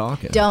Joseph was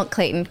talking. Don't,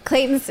 Clayton.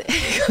 Clayton's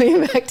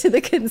going back to the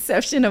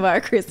conception of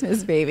our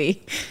Christmas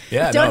baby.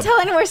 Yeah. Don't tell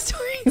any more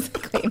stories,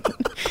 Clayton.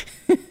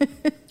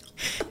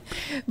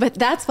 But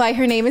that's why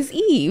her name is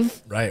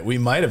Eve. Right. We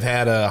might have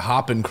had a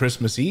hoppin'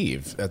 Christmas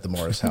Eve at the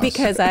Morris house.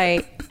 Because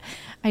I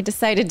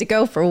decided to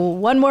go for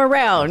one more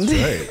round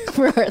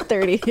for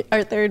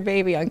our third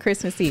baby on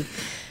Christmas Eve.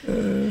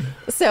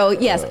 So,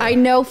 yes, I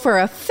know for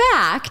a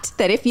fact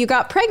that if you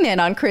got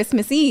pregnant on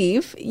Christmas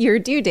Eve, your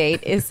due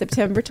date is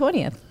September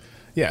 20th.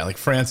 Yeah, like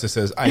Francis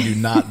says, I do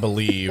not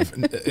believe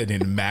an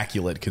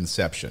immaculate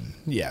conception.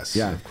 Yes,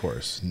 of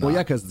course. Well,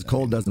 yeah, because the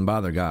cold doesn't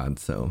bother God,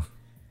 so...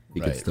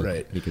 He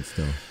could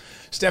still.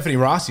 Stephanie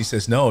Rossi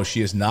says, no,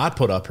 she has not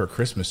put up her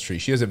Christmas tree.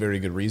 She has a very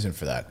good reason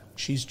for that.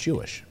 She's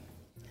Jewish.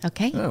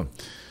 Okay. Oh.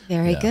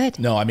 Very good.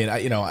 No, I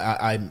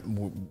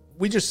mean,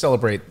 we just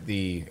celebrate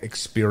the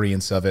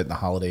experience of it and the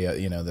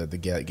holiday,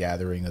 the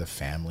gathering of the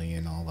family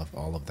and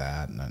all of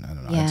that. And I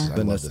don't know. Yeah.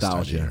 The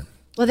nostalgia.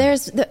 Well,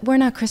 we're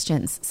not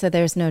Christians, so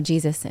there's no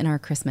Jesus in our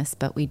Christmas,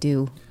 but we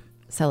do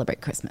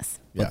celebrate Christmas.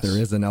 But there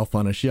is an elf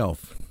on a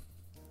shelf.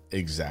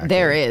 Exactly.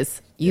 There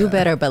is. You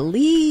better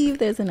believe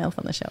there's an elf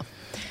on the shelf.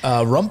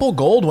 Rumple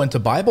Gold went to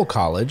Bible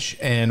college,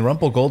 and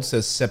Rumple Gold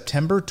says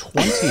September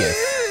 20th.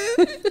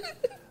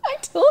 I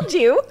told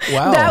you.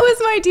 Wow. That was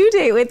my due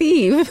date with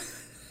Eve.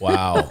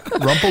 Wow.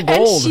 Rumple Gold.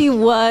 And she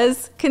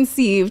was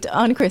conceived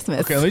on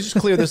Christmas. Okay, let me just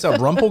clear this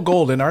up. Rumple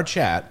Gold in our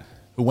chat,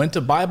 who went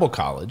to Bible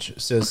college,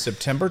 says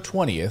September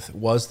 20th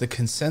was the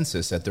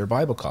consensus at their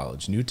Bible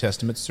college. New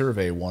Testament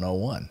Survey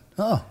 101.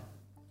 Oh,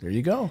 there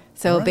you go.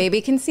 So a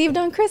baby conceived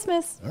on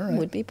Christmas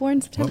would be born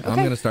in September. Well, I'm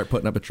going to start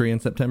putting up a tree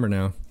in September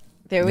now.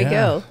 There we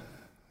go.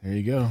 There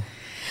you go.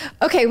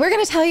 Okay, we're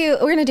going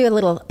to do a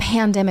little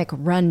pandemic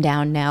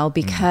rundown now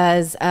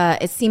because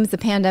it seems the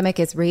pandemic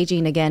is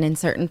raging again in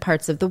certain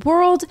parts of the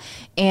world,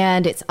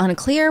 and it's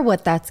unclear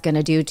what that's going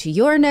to do to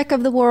your neck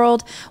of the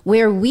world.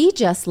 Where we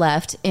just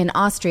left in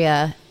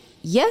Austria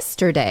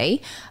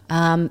yesterday,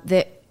 oh,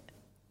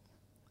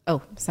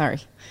 sorry.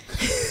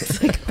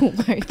 It's like,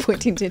 why are you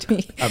pointing to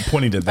me? I'm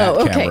pointing to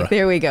that camera.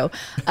 There we go.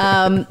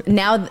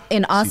 Now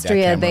in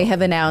Austria, they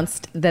have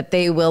announced that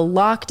they will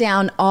lock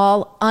down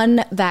all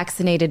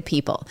unvaccinated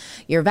people.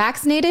 You're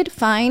vaccinated,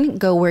 fine,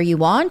 go where you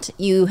want.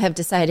 You have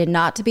decided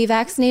not to be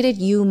vaccinated,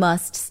 you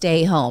must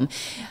stay home.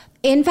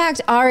 In fact,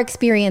 our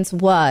experience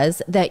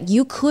was that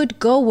you could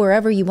go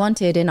wherever you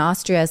wanted in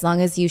Austria as long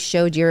as you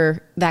showed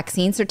your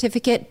vaccine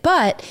certificate,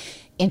 but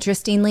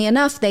interestingly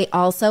enough, they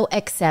also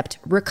accept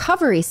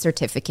recovery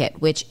certificate,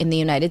 which in the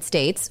United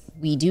States,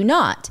 we do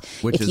not.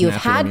 If you've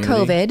had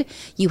COVID,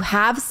 you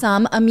have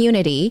some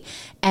immunity.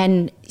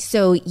 And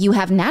so you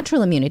have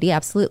natural immunity.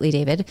 Absolutely,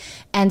 David.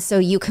 And so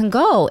you can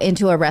go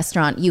into a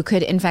restaurant. You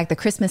could, in fact, the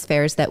Christmas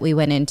fairs that we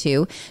went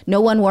into, no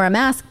one wore a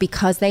mask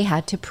because they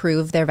had to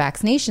prove their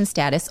vaccination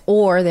status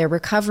or their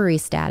recovery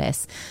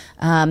status.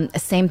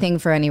 Same thing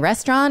for any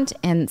restaurant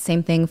and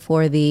same thing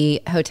for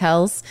the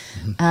hotels.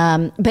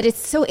 But it's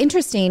so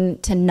interesting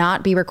to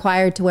not be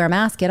required to wear a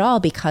mask at all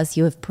because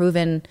you have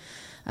proven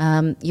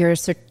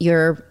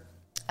your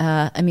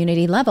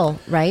immunity level,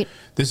 right?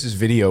 This is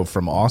video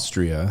from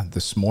Austria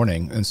this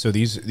morning, and so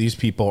these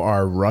people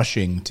are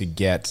rushing to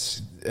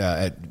get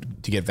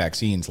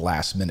vaccines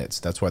last minutes.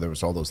 That's why there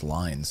was all those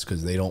lines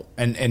because they don't.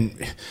 And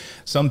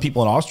some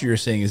people in Austria are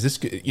saying, "Is this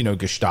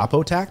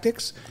Gestapo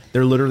tactics?"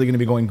 They're literally going to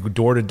be going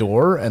door to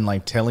door and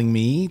like telling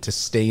me to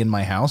stay in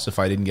my house if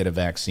I didn't get a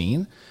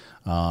vaccine.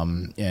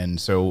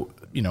 And so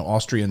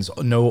Austrians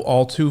know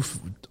all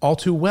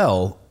too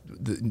well.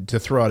 To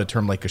throw out a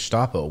term like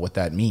Gestapo, what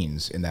that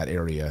means in that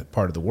area,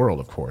 part of the world,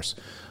 of course.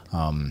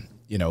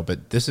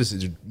 But this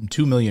is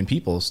 2 million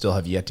people still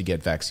have yet to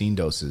get vaccine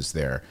doses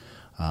there.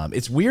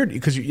 It's weird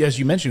because, as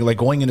you mentioned, like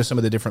going into some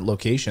of the different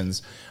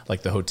locations,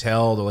 like the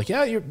hotel, they're like,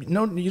 yeah, you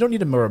don't need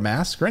to wear a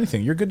mask or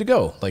anything. You're good to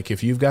go. Like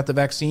if you've got the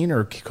vaccine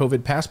or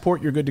COVID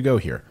passport, you're good to go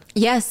here.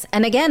 Yes.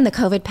 And again, the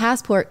COVID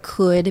passport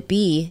could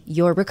be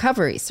your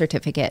recovery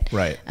certificate.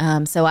 Right.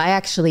 So I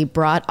actually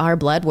brought our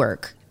blood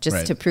work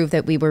just to prove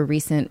that we were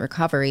recent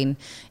recovering.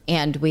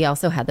 And we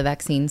also had the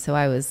vaccine. So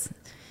I was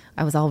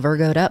all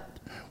Virgo'd up.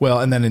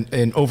 Well, and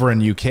then over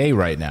in UK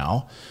right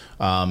now,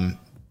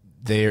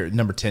 their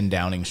number 10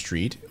 Downing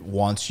Street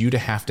wants you to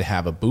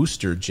have a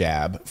booster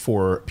jab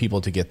for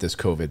people to get this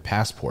COVID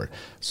passport.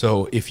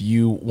 So if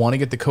you want to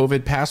get the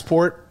COVID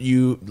passport,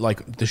 you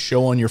like the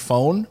show on your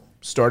phone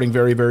starting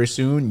very, very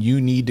soon,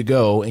 you need to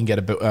go and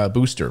get a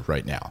booster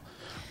right now.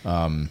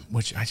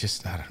 Which I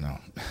don't know.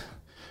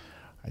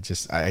 I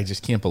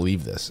just can't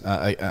believe this.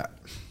 I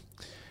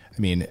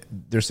mean,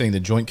 they're saying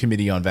the Joint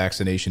Committee on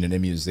Vaccination and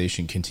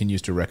Immunization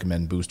continues to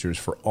recommend boosters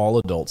for all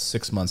adults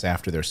 6 months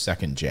after their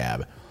second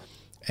jab.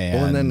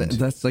 And then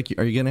that's like,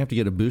 are you going to have to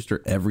get a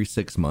booster every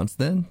 6 months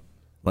then?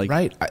 Like,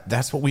 right.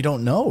 That's what we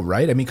don't know,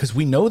 right? I mean, because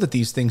we know that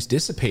these things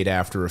dissipate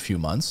after a few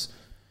months.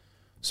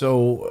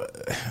 So,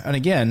 and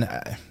again,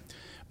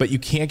 but you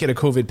can't get a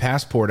COVID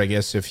passport, I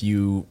guess, if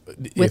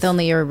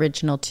only your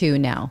original 2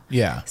 now.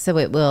 Yeah. So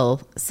it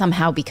will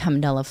somehow become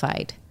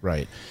nullified.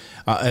 Right.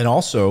 And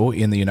also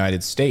in the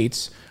United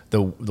States,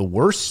 the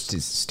worst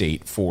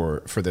state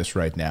for this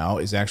right now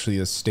is actually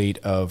the state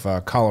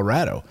of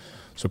Colorado.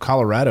 So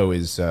Colorado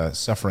is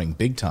suffering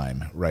big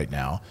time right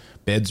now.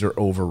 Beds are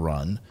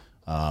overrun.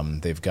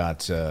 They've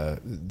got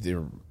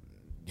they're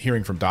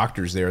hearing from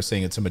doctors there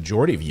saying it's a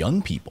majority of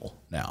young people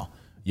now.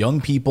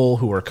 Young people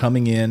who are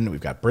coming in. We've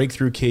got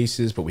breakthrough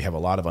cases, but we have a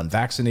lot of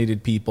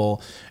unvaccinated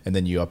people. And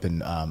then you up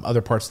in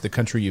other parts of the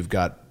country, you've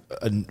got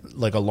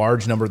a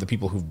large number of the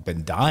people who've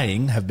been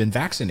dying have been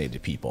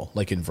vaccinated people.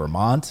 Like in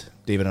Vermont,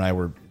 David and I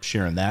were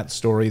sharing that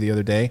story the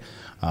other day.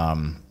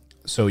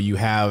 So you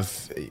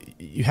have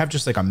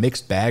just like a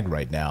mixed bag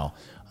right now.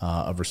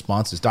 of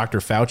responses. Dr.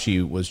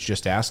 Fauci was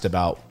just asked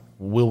about,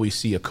 will we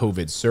see a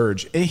COVID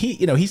surge? And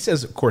he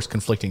says, of course,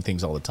 conflicting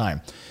things all the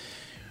time.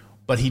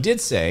 But he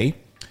did say,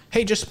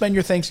 hey, just spend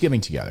your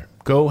Thanksgiving together.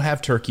 Go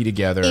have turkey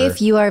together.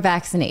 If you are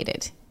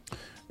vaccinated.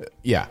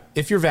 Yeah.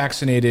 If you're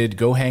vaccinated,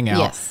 go hang out.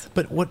 Yes.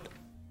 But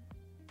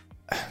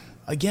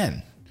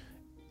again,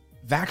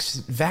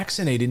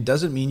 vaccinated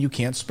doesn't mean you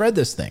can't spread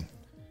this thing.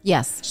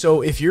 Yes.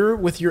 So if you're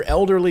with your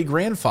elderly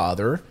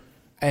grandfather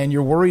and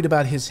you're worried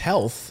about his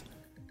health,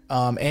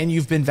 and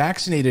you've been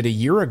vaccinated a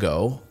year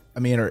ago,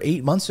 or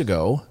 8 months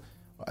ago,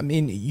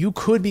 you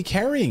could be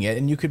carrying it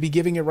and you could be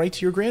giving it right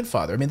to your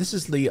grandfather. This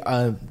is the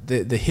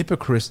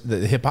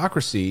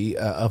hypocrisy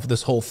of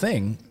this whole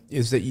thing,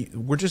 is that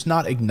we're just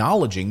not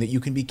acknowledging that you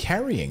can be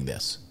carrying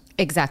this.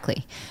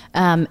 Exactly.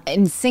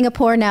 In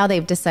Singapore now,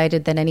 they've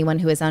decided that anyone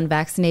who is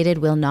unvaccinated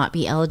will not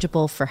be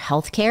eligible for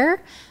health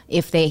care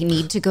if they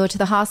need to go to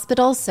the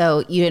hospital.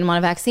 So you didn't want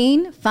a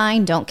vaccine?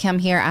 Fine. Don't come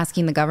here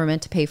asking the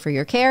government to pay for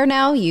your care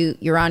now.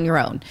 You're on your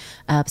own.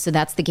 So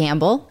that's the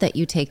gamble that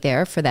you take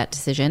there for that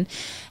decision.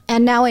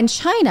 And now in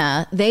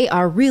China, they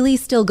are really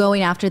still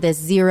going after this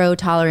zero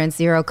tolerance,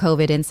 zero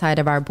COVID inside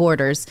of our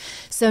borders.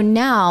 So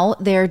now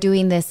they're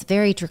doing this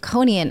very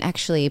draconian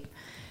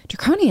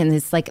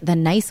is like the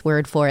nice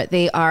word for it.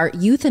 They are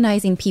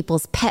euthanizing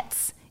people's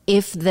pets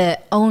if the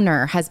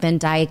owner has been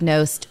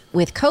diagnosed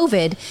with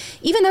COVID,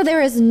 even though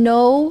there is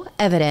no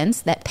evidence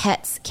that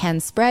pets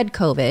can spread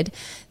COVID.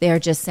 They're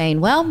just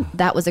saying, well,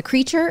 that was a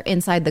creature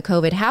inside the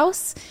COVID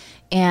house.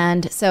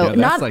 And so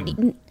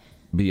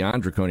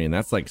beyond draconian,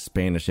 that's like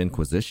Spanish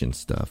Inquisition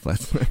stuff.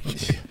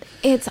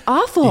 It's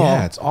awful.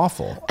 Yeah, it's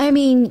awful.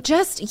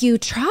 Just you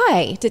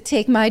try to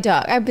take my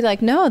dog. I'd be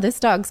like, no, this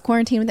dog's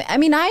quarantined.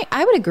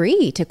 I would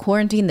agree to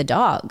quarantine the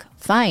dog.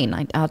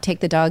 Fine. I'll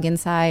take the dog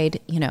inside.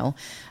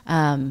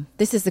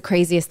 This is the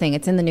craziest thing.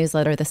 It's in the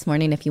newsletter this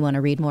morning. If you want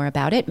to read more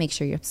about it, make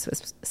sure you're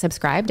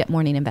subscribed at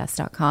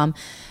morninginvest.com.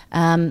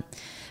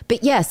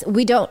 But yes,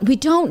 we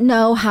don't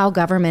know how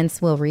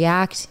governments will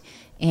react.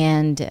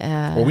 And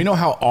we know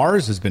how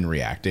ours has been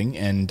reacting,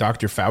 and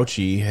Dr.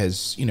 Fauci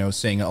has,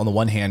 saying on the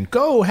one hand,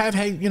 go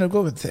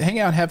hang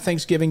out, have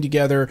Thanksgiving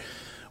together.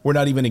 We're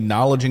not even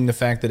acknowledging the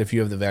fact that if you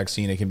have the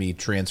vaccine, it can be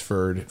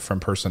transferred from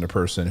person to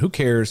person. Who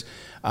cares?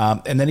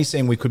 And then he's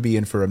saying we could be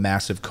in for a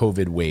massive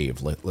COVID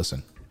wave.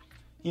 Listen.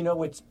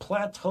 It's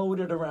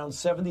plateaued at around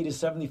 70 to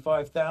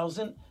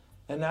 75,000,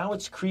 and now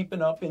it's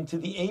creeping up into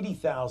the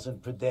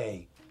 80,000 per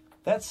day.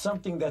 That's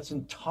something that's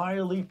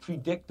entirely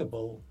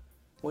predictable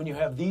when you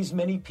have these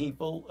many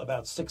people,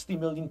 about 60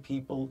 million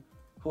people,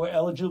 who are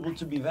eligible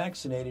to be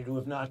vaccinated who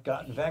have not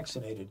gotten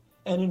vaccinated.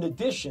 And in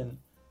addition,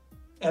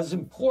 as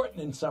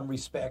important in some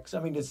respects,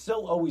 it's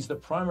still always the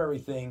primary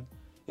thing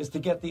is to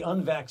get the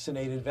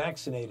unvaccinated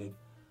vaccinated.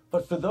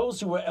 But for those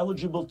who are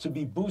eligible to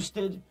be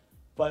boosted,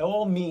 by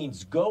all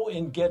means, go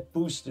and get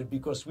boosted,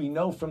 because we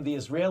know from the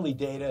Israeli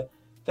data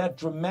that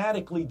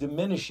dramatically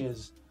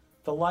diminishes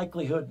the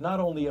likelihood not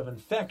only of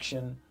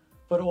infection,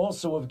 but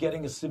also of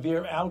getting a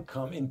severe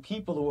outcome in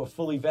people who are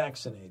fully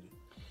vaccinated.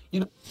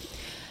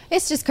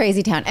 It's just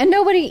crazy town. And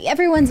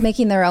everyone's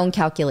making their own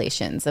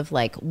calculations of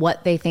like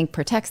what they think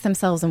protects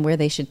themselves and where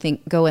they should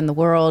go in the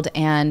world.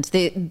 And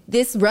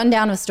this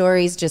rundown of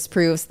stories just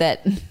proves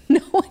that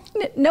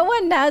no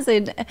one has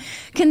a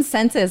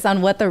consensus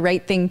on what the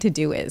right thing to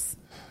do is.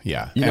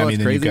 Yeah.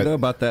 What's crazy though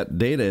about that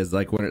data is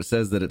like when it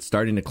says that it's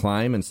starting to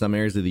climb in some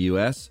areas of the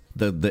U.S.,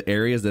 the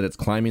areas that it's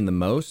climbing the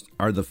most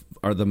are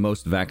the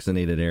most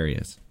vaccinated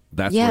areas.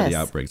 That's where the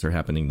outbreaks are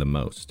happening the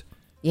most.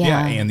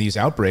 Yeah, and these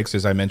outbreaks,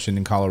 as I mentioned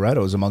in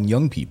Colorado, is among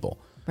young people.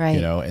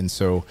 Right. And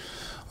so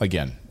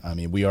again,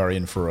 we are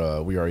in for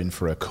a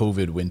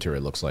COVID winter,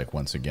 it looks like,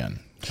 once again.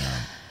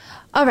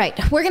 All right,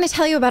 we're going to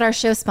tell you about our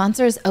show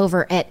sponsors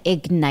over at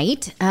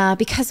Ignite,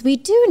 because we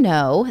do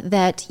know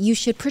that you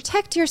should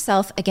protect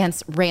yourself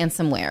against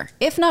ransomware,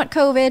 if not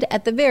COVID,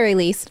 at the very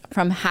least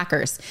from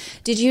hackers.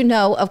 Did you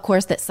know, of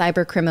course, that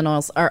cyber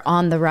criminals are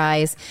on the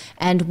rise,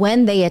 and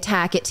when they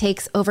attack, it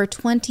takes over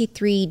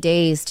 23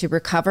 days to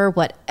recover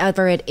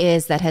whatever it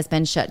is that has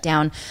been shut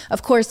down.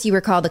 Of course, you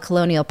recall the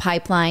Colonial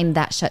Pipeline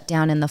that shut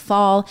down in the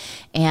fall,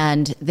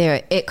 and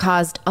it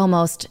caused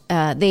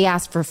they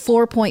asked for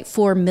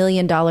 $4.4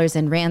 million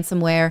in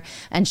ransomware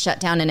and shut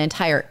down an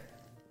entire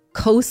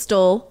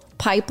coastal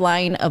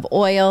pipeline of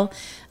oil.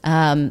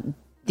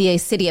 The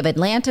city of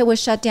Atlanta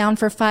was shut down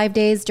for 5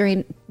 days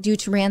due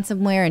to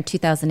ransomware in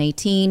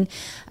 2018.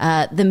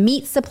 The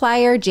meat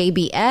supplier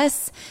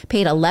JBS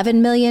paid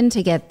 $11 million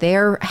to get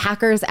their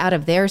hackers out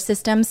of their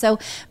system. So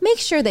make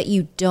sure that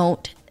you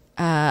don't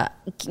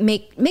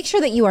make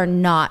sure that you are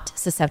not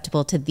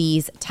susceptible to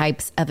these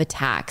types of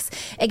attacks.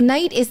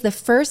 Ignite is the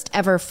first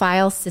ever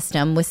file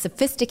system with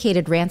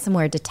sophisticated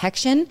ransomware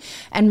detection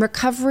and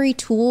recovery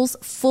tools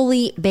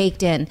fully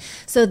baked in.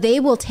 So they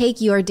will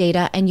take your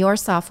data and your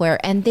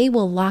software and they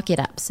will lock it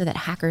up so that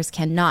hackers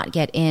cannot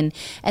get in,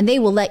 and they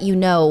will let you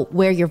know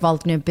where your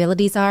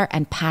vulnerabilities are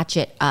and patch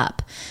it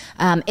up.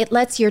 It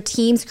lets your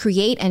teams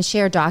create and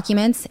share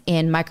documents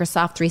in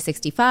Microsoft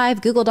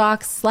 365, Google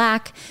Docs,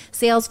 Slack,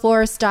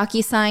 Salesforce,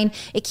 DocuSign,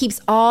 online. It keeps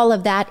all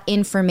of that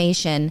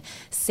information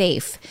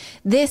safe.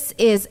 This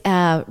is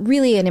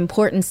really an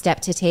important step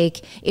to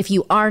take if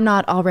you are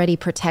not already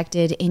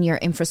protected in your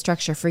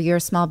infrastructure for your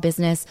small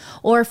business,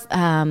 or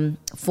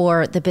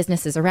for the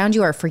businesses around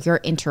you, or for your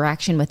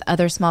interaction with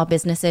other small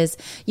businesses.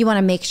 You want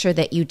to make sure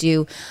that you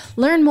do.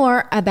 Learn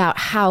more about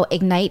how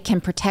Ignite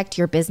can protect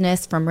your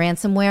business from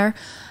ransomware,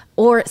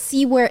 or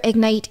see where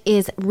Ignite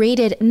is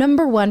rated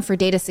 #1 for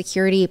data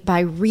security by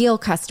real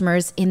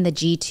customers in the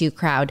G2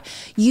 crowd.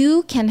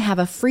 You can have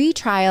a free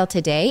trial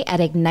today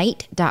at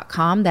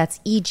ignite.com. That's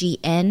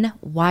EGNYTE.com.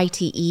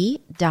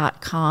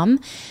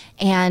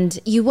 And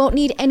you won't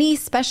need any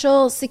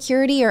special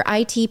security or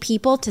IT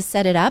people to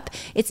set it up.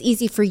 It's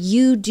easy for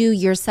you do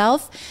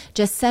yourself.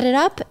 Just set it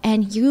up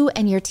and you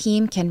and your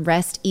team can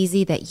rest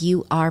easy that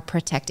you are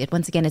protected.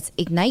 Once again, it's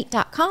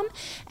ignite.com.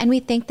 And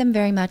we thank them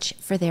very much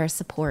for their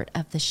support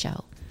of the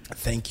show.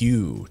 Thank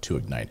you to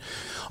Ignite.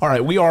 All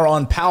right, we are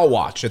on Powell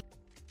Watch at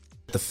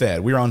the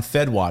Fed. We were on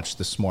Fed Watch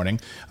this morning.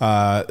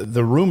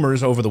 The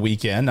rumors over the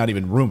weekend, not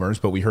even rumors,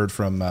 but we heard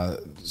from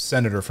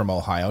Senator from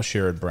Ohio,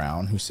 Sherrod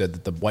Brown, who said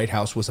that the White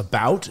House was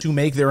about to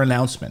make their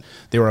announcement.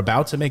 They were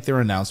about to make their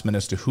announcement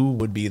as to who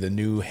would be the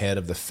new head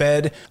of the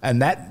Fed.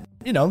 And that,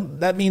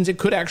 that means it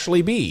could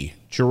actually be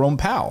Jerome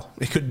Powell.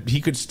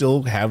 He could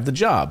still have the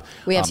job.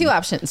 We have two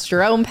options,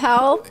 Jerome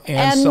Powell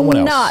and someone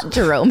else. Not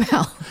Jerome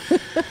Powell.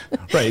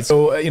 Right.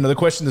 So, the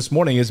question this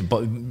morning is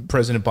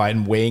President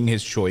Biden weighing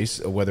his choice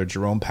of whether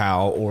Jerome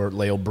Powell or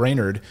Lael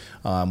Brainerd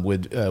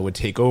would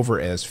take over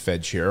as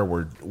Fed chair,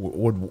 or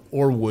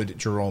would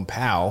Jerome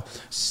Powell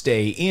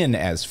stay in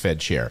as Fed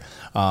chair.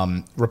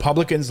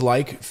 Republicans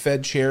like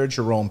Fed chair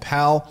Jerome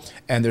Powell,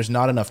 and there's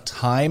not enough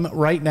time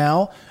right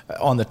now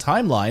on the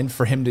timeline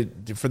for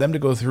them to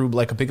go through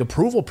like a big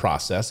approval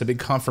process, a big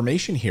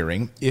confirmation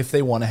hearing. If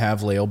they want to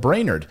have Lael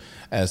Brainerd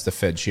as the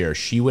Fed chair,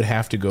 she would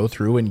have to go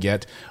through and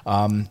get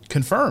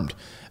confirmed.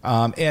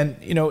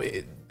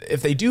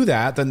 If they do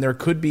that, then there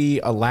could be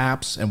a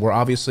lapse, and we're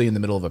obviously in the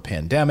middle of a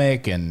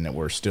pandemic, and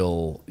we're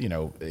still, in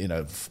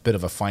a bit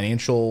of a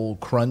financial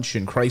crunch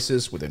and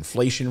crisis with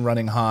inflation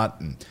running hot.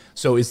 And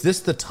so is this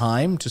the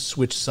time to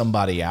switch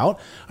somebody out?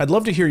 I'd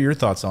love to hear your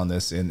thoughts on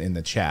this in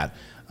the chat.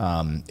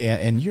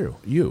 And you.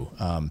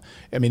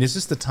 Is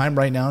this the time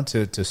right now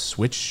to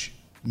switch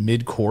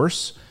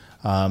mid-course?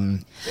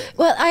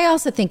 Well, I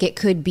also think it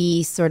could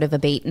be sort of a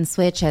bait and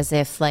switch, as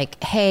if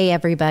like, hey,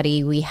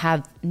 everybody, we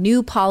have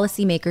new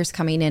policymakers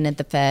coming in at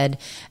the Fed.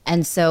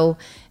 And so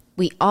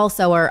we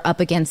also are up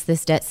against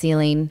this debt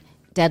ceiling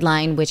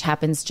deadline, which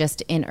happens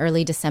just in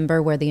early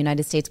December, where the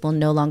United States will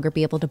no longer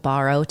be able to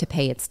borrow to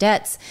pay its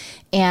debts.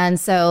 And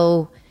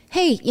so,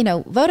 hey,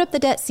 vote up the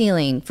debt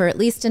ceiling for at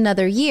least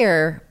another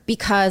year,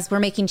 because we're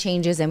making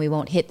changes and we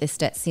won't hit this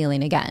debt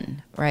ceiling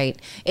again,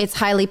 right? It's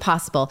highly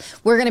possible.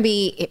 We're going to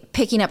be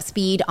picking up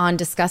speed on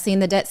discussing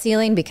the debt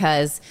ceiling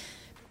because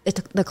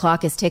the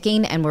clock is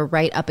ticking, and we're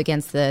right up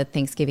against the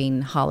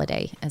Thanksgiving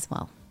holiday as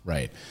well.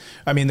 Right.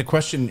 The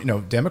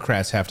question,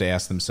 Democrats have to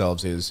ask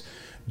themselves is,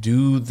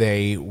 do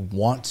they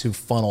want to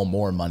funnel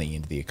more money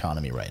into the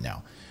economy right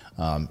now?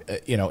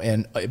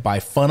 And by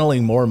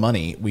funneling more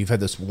money, we've had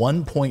this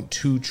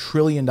 $1.2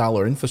 trillion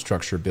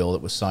infrastructure bill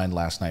that was signed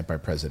last night by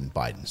President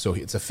Biden. So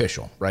it's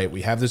official, right?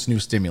 We have this new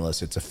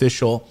stimulus. It's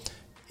official.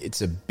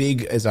 It's a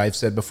big, as I've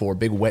said before,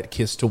 big wet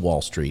kiss to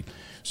Wall Street.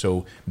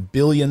 So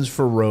billions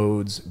for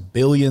roads,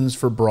 billions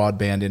for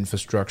broadband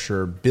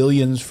infrastructure,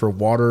 billions for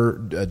water,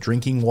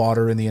 drinking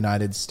water in the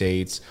United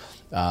States,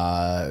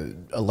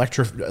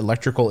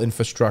 electrical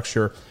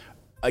infrastructure.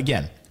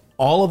 Again,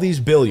 all of these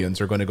billions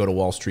are going to go to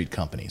Wall Street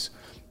companies.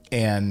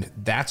 And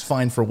that's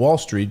fine for Wall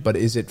Street, but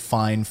is it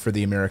fine for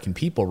the American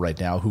people right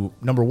now who,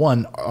 number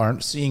one,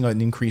 aren't seeing an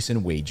increase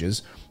in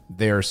wages?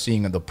 They're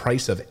seeing the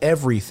price of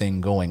everything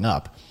going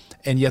up.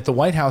 And yet the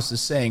White House is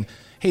saying,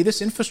 hey,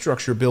 this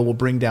infrastructure bill will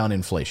bring down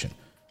inflation.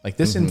 Like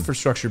this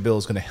infrastructure bill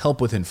is going to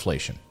help with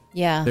inflation.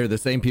 Yeah. They're the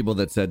same people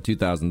that said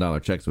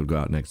 $2,000 checks would go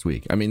out next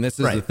week. This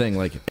is the thing.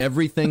 Like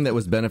everything that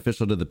was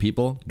beneficial to the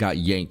people got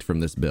yanked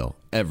from this bill.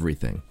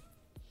 Everything.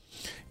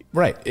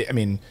 Right.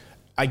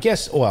 I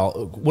guess,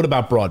 well, what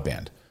about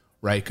broadband,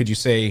 right? Could you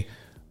say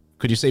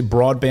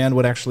broadband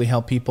would actually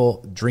help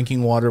people?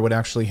 Drinking water would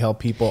actually help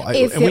people?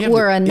 If it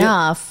were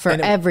enough for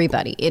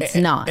everybody. It's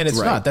not. And it's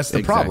not. That's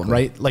the problem,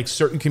 right? Like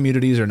certain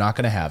communities are not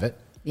going to have it.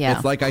 Yeah.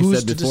 It's like I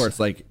said before. It's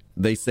like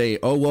they say,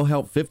 oh, we'll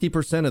help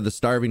 50% of the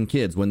starving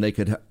kids when they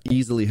could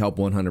easily help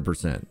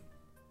 100%.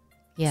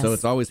 Yes. So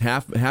it's always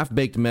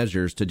half-baked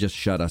measures to just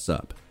shut us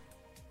up.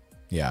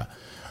 Yeah.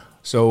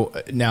 So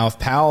now if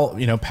Powell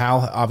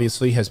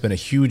obviously has been a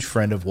huge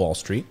friend of Wall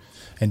Street,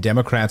 and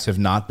Democrats have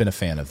not been a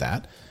fan of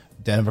that.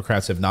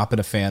 Democrats have not been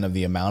a fan of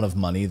the amount of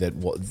money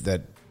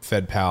that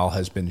Fed Powell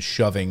has been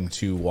shoving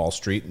to Wall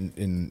Street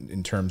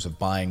in terms of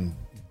buying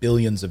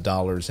billions of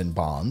dollars in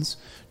bonds,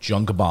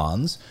 junk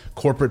bonds,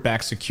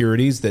 corporate-backed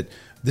securities.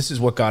 This is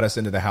what got us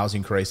into the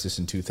housing crisis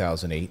in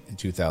 2008 and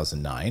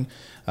 2009.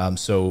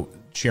 So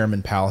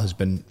Chairman Powell has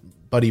been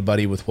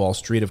buddy with Wall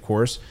Street, of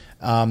course.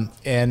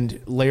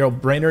 And Laurel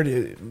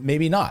Brainerd,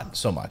 maybe not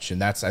so much.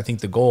 And that's, I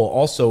think, the goal.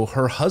 Also,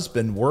 her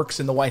husband works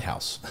in the White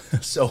House,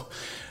 so,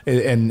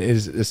 and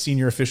is a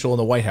senior official in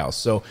the White House.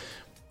 So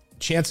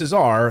chances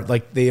are,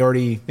 like,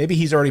 maybe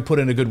he's already put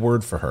in a good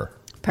word for her.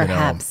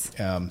 Perhaps.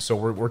 So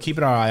we're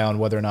keeping our eye on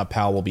whether or not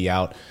Powell will be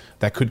out.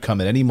 That could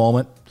come at any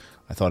moment.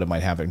 I thought it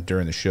might happen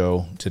during the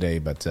show today,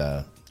 but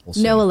we'll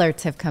see. No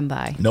alerts have come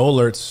by. No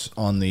alerts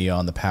on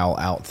the Powell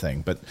out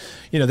thing. But,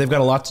 they've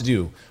got a lot to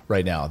do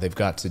right now. They've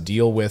got to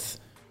deal with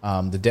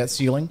the debt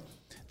ceiling.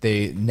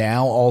 They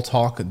now all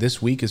talk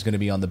this week is going to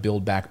be on the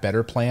Build Back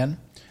Better plan.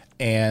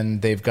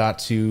 And they've got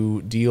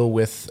to deal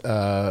with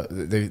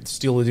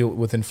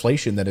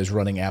inflation that is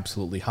running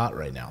absolutely hot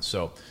right now.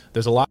 So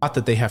there's a lot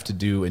that they have to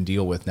do and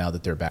deal with now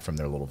that they're back from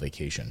their little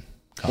vacation.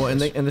 Well, and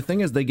the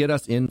thing is, they get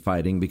us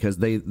infighting because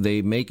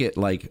they make it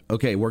like,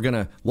 okay,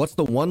 what's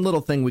the one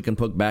little thing we can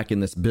put back in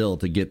this bill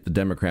to get the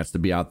Democrats to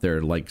be out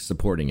there like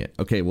supporting it?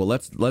 Okay, well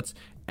let's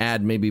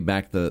add maybe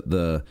back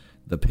the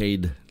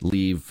paid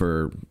leave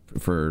for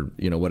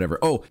whatever.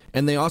 Oh,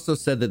 and they also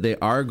said that they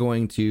are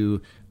going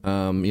to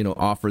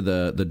offer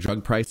the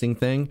drug pricing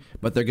thing,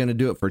 but they're going to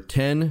do it for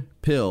 10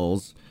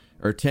 pills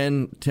or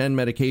 10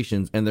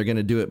 medications, and they're going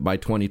to do it by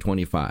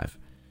 2025.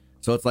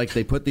 So it's like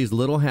they put these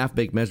little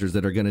half-baked measures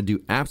that are going to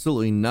do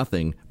absolutely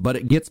nothing, but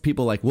it gets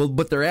people like, well,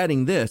 but they're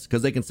adding this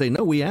because they can say,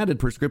 no, we added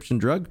prescription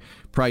drug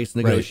price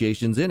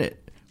negotiations in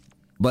it,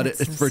 but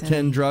it's for silly.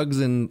 10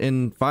 drugs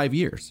in 5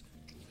 years.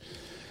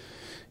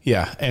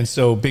 Yeah, and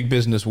so big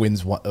business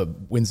wins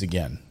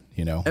again,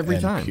 every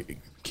time.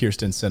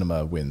 Kirsten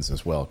Sinema wins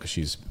as well because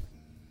she's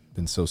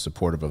been so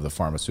supportive of the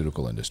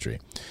pharmaceutical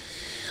industry.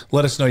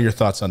 Let us know your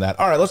thoughts on that.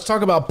 All right, let's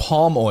talk about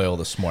palm oil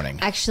this morning.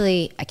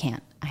 Actually, I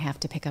can't. I have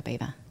to pick up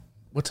Ava.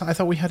 What time? I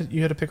thought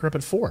you had to pick her up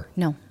at 4.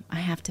 No, I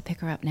have to pick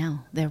her up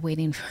now. They're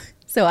waiting for,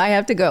 so I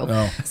have to go.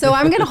 Oh. So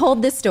I'm going to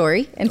hold this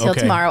story until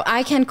tomorrow.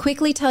 I can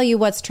quickly tell you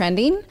what's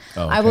trending.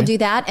 Oh, okay. I will do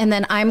that, and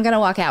then I'm going to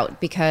walk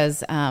out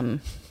because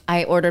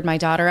I ordered my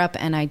daughter up,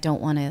 and I don't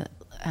want to.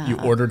 You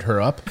ordered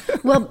her up?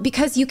 Well,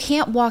 because you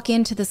can't walk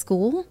into the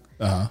school.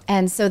 Uh-huh.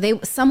 And so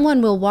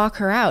someone will walk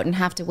her out and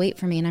have to wait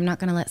for me, and I'm not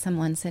going to let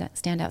someone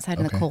stand outside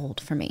in the cold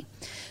for me.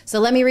 So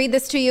let me read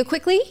this to you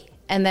quickly,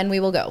 and then we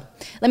will go.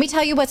 Let me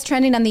tell you what's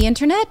trending on the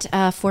internet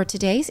for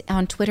today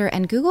on Twitter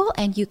and Google,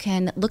 and you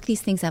can look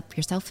these things up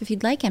yourself if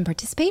you'd like and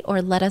participate,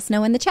 or let us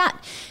know in the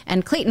chat,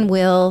 and Clayton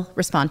will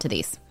respond to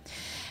these.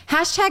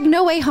 Hashtag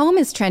No Way Home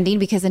is trending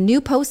because a new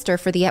poster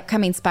for the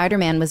upcoming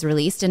Spider-Man was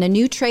released and a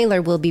new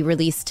trailer will be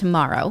released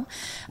tomorrow.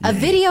 A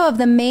video of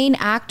the main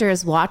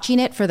actors watching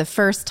it for the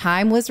first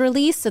time was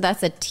released. So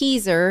that's a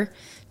teaser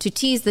to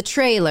tease the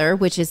trailer,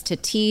 which is to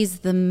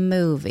tease the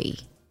movie.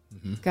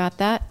 Mm-hmm. Got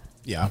that?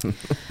 Yeah.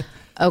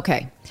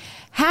 Okay.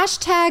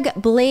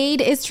 Hashtag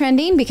Blade is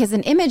trending because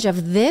an image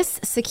of this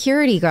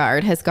security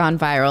guard has gone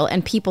viral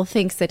and people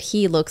think that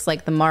he looks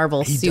like the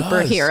Marvel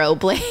superhero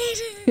Blade.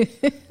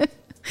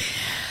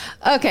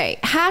 Okay,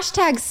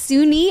 hashtag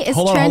Sunni is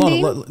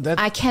trending. Hold on.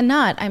 I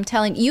cannot. I'm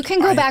telling you. You can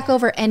go back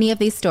over any of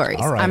these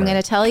stories. I'm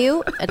going to tell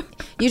you.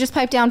 You just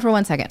pipe down for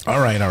 1 second. All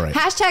right.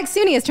 Hashtag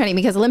Sunni is trending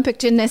because Olympic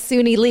gymnast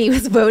Suni Lee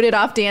was voted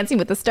off Dancing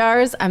with the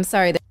Stars. I'm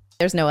sorry,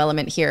 there's no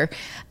element here.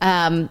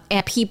 And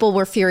people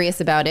were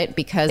furious about it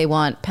because they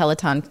want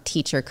Peloton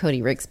teacher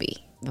Cody Rigsby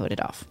voted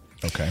off.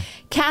 Okay.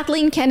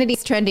 Kathleen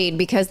Kennedy's trending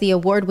because the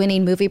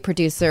award-winning movie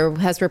producer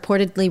has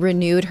reportedly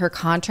renewed her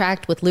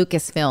contract with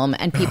Lucasfilm,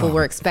 and people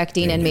were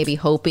expecting and maybe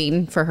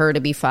hoping for her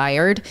to be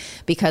fired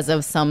because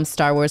of some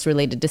Star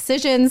Wars-related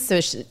decisions. So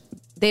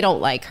they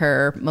don't like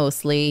her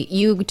mostly.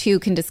 You two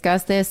can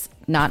discuss this.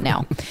 Not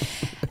now.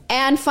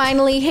 And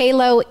finally,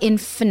 Halo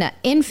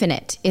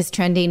Infinite is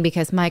trending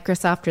because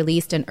Microsoft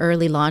released an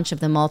early launch of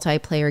the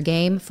multiplayer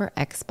game for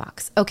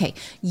Xbox. Okay,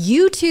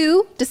 you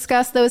two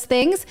discuss those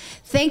things.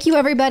 Thank you,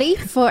 everybody,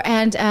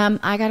 and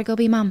I gotta go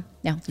be mom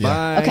now.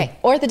 Bye. Okay,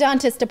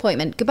 orthodontist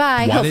appointment.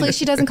 Goodbye. Hopefully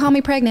she doesn't call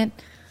me pregnant.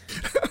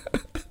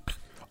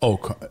 Oh,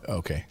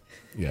 okay.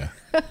 Yeah.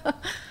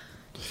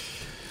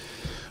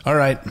 All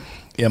right.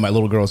 Yeah, my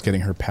little girl's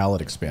getting her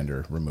palate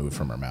expander removed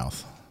from her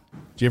mouth.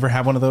 Do you ever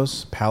have one of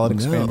those palate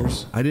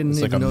expanders? I didn't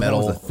even know that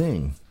was a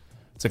thing.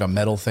 It's like a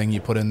metal thing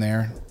you put in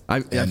there.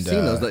 I've seen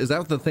those. Is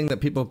that the thing that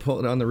people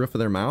put on the roof of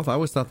their mouth? I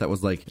always thought that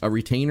was like a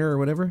retainer or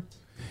whatever.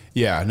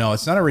 Yeah, no,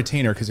 it's not a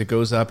retainer because it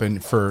goes up.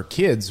 And for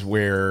kids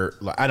where,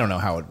 I don't know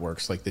how it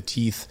works, like the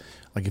teeth,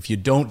 like if you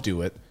don't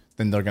do it,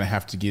 then they're going to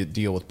have to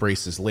deal with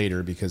braces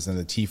later because then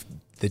the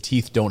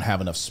teeth don't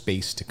have enough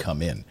space to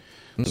come in.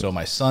 Mm-hmm. So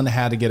my son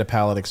had to get a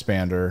palate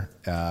expander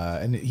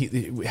and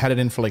he had it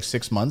in for like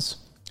 6 months.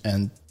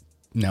 And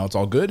now it's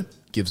all good,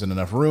 gives it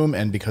enough room,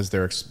 and because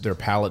their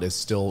palate is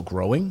still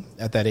growing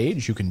at that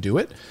age, you can do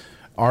it.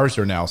 Ours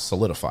are now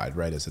solidified,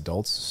 right, as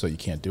adults, so you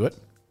can't do it.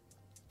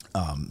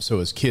 So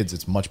as kids,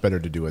 it's much better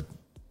to do it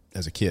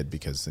as a kid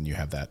because then you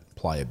have that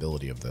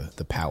pliability of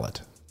the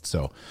palate.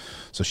 So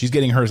she's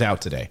getting hers out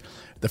today.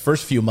 The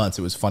first few months,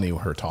 it was funny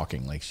her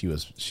talking, like she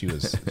had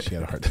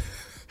a heart.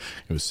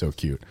 It was so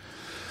cute.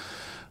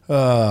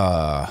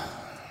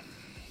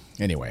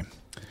 Anyway.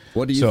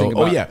 What do you think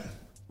about? Oh yeah,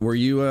 were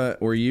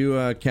you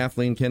a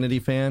Kathleen Kennedy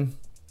fan?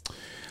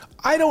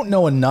 I don't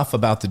know enough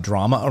about the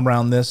drama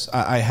around this.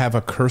 I have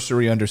a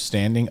cursory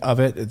understanding of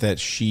it that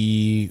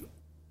she.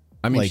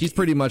 I mean, she's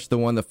pretty much the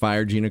one that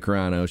fired Gina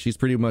Carano. She's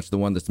pretty much the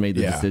one that's made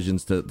the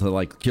decisions to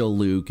like kill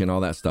Luke and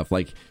all that stuff.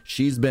 Like,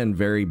 she's been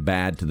very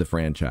bad to the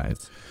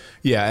franchise.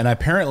 Yeah, and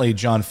apparently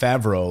Jon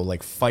Favreau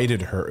like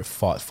fighted her.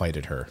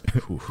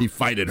 He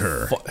fighted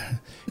her.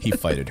 He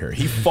fighted her.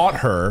 He fought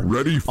her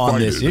on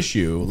this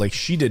issue. Like,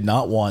 she did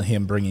not want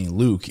him bringing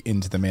Luke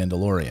into The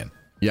Mandalorian.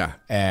 Yeah.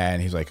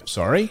 And he's like,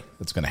 sorry,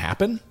 that's going to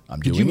happen.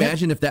 Could you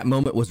imagine if that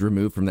moment was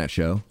removed from that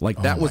show?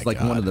 Like, that was like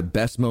one of the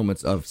best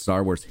moments of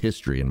Star Wars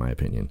history, in my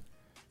opinion.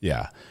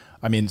 Yeah.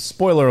 I mean,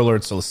 spoiler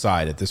alerts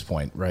aside at this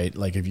point, right?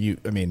 Like,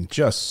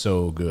 just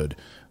so good.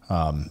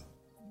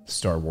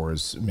 Star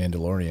Wars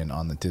Mandalorian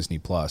on the Disney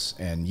Plus.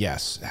 And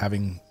yes,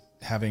 having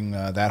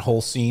that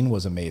whole scene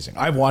was amazing.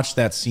 I've watched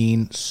that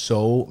scene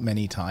so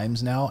many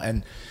times now.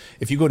 And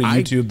if you go to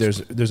YouTube,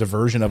 there's a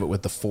version of it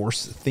with the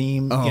Force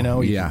theme, you know?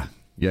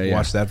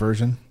 Watch that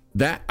version.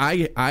 That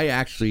I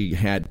actually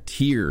had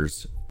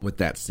tears with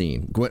that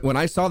scene. When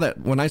I saw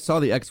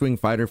the X-Wing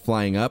fighter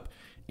flying up,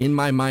 in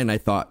my mind I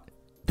thought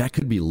that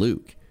could be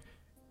Luke.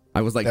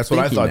 I was like, that's what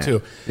I thought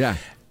too. Yeah.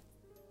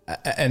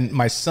 And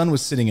my son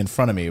was sitting in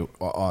front of me,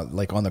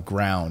 like on the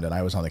ground, and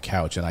I was on the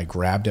couch, and I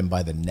grabbed him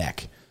by the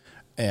neck,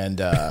 and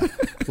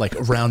like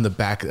around the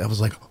back. I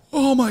was like,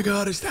 "Oh my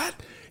God, is that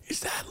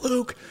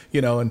Luke?"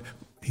 You know, and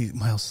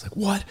Miles is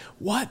like,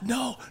 "What?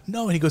 No!"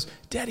 And he goes,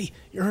 "Daddy,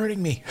 you're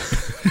hurting me,"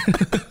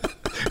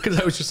 because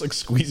I was just like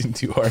squeezing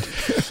too hard.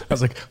 I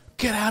was like,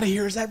 "Get out of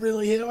here! Is that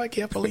really him? I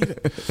can't believe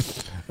it."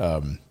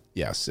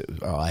 Yes,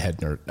 I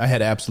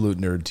had absolute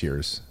nerd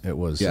tears. It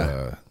was.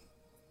 Yeah.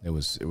 It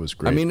was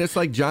great. I mean, it's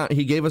like John.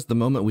 He gave us the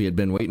moment we had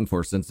been waiting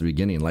for since the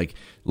beginning. Like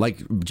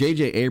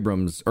J.J.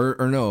 Abrams, or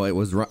no, it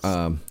was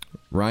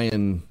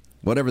Ryan,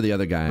 whatever the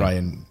other guy.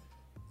 Ryan,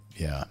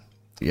 yeah.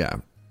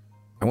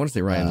 I want to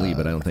say Ryan Lee,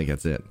 but I don't think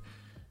that's it.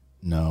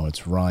 No,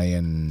 it's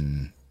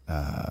Ryan.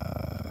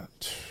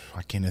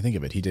 I can't even think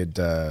of it. He did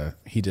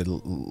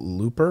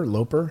Looper.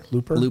 Looper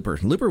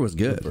was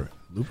good.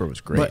 Looper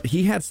was great. But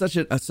he had such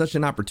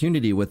an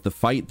opportunity with the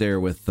fight there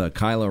with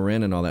Kylo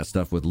Ren and all that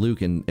stuff with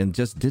Luke, and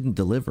just didn't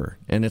deliver.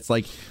 And it's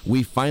like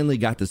we finally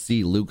got to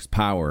see Luke's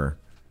power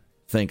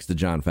thanks to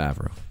Jon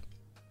Favreau.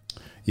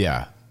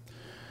 Yeah,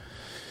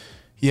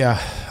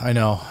 I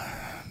know.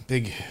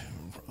 Big.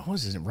 What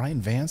was it?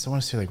 Ryan Vance? I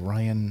want to say like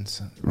Ryan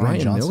Johnson?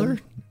 Miller?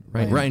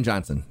 Ryan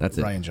Johnson. That's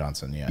it. Ryan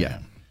Johnson. Yeah.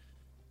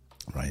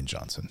 Ryan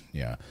Johnson.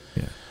 Yeah.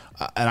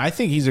 And I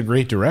think he's a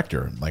great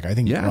director. Like, I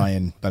think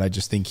Ryan, but I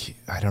just think,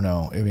 I don't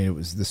know. I mean, it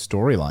was the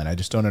storyline. I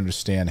just don't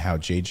understand how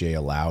JJ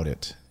allowed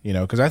it, you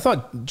know, because I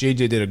thought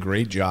JJ did a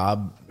great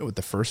job with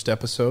the first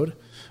episode,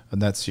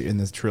 and that's in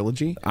this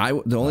trilogy.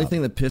 The only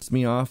thing that pissed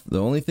me off,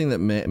 the only thing that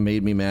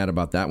made me mad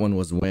about that one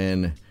was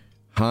when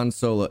Han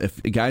Solo, if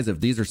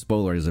these are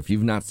spoilers, if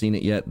you've not seen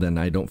it yet, then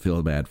I don't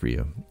feel bad for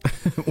you.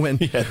 when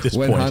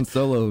Han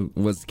Solo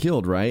was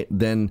killed, right?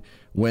 Then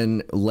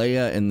when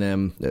Leia and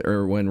them,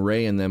 or when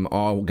Rey and them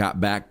all got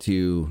back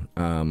to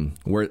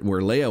where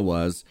Leia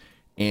was,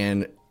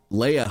 and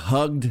Leia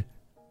hugged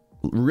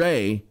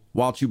Rey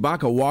while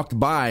Chewbacca walked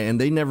by, and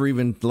they never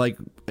even like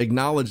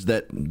acknowledged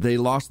that they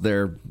lost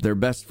their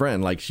best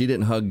friend. Like, she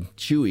didn't hug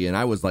Chewie, and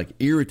I was like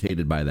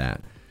irritated by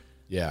that.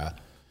 Yeah.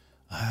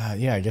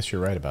 I guess you're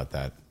right about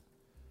that.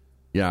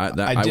 Yeah,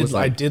 I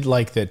did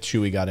like that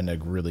Chewie got in a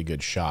really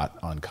good shot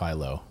on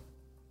Kylo.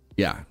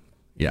 Yeah.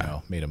 You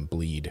know, made him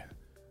bleed.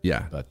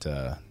 Yeah. But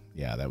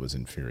that was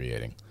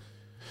infuriating.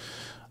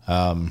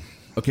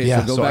 Okay,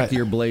 so go back to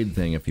your Blade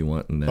thing if you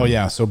want. And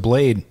then... so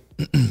Blade.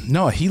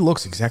 No, he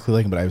looks exactly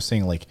like him. But I was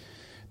saying, like,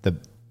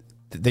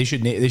 they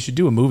should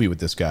do a movie with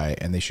this guy,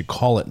 and they should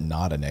call it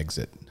Not an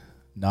Exit.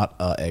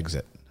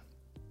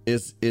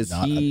 Is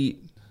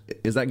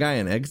that guy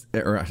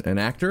an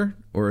actor,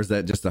 or is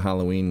that just a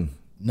Halloween?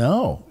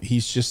 No,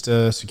 he's just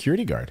a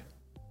security guard.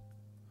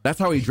 That's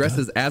how he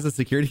dresses as a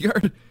security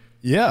guard?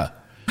 Yeah.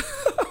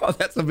 Oh,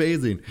 that's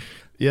amazing.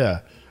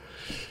 Yeah.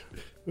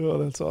 Oh,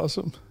 that's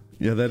awesome.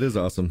 Yeah, that is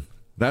awesome.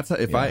 That's how,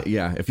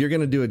 if you're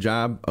going to do a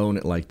job, own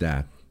it like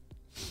that.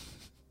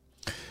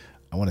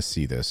 I want to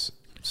see this.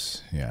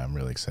 Yeah, I'm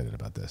really excited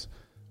about this.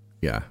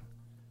 Yeah.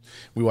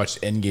 We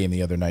watched Endgame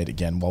the other night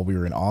again while we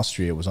were in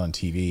Austria. It was on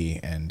TV,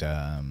 and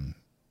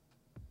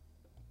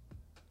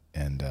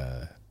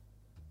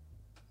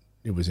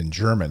it was in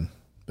German,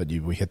 but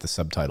we hit the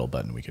subtitle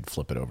button. We could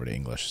flip it over to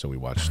English, so we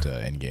watched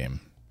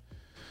Endgame.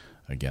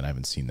 Again, I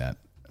haven't seen that.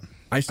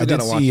 I still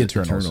got to watch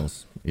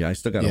Eternals. Yeah, I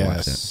still got to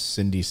watch that.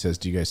 Cindy says,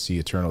 do you guys see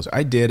Eternals?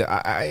 I did.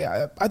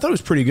 I thought it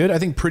was pretty good. I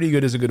think pretty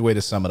good is a good way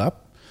to sum it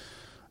up.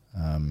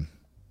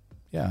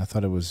 I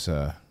thought it was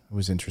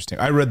interesting.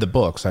 I read the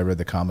books. I read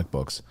the comic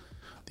books,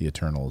 the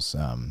Eternals,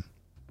 and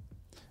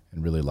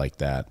really liked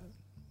that.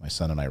 My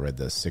son and I read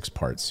the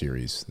 6-part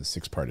series, the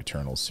 6-part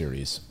Eternals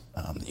series.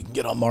 You can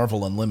get on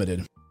Marvel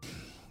Unlimited.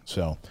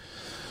 So,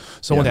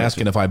 someone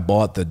asking if I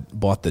bought the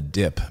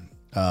dip.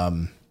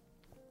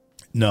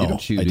 No,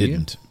 I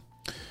didn't.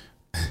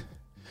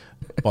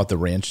 bought the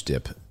ranch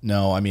dip.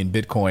 No, I mean,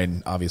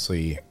 Bitcoin,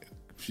 obviously,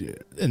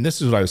 and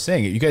this is what I was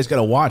saying. You guys got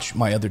to watch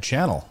my other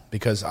channel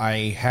because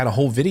I had a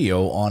whole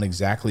video on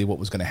exactly what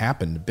was going to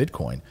happen to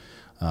Bitcoin.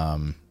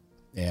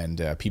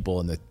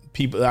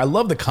 People, I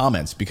love the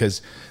comments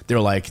because they're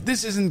like,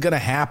 this isn't going to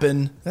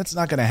happen. That's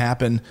not going to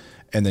happen.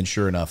 And then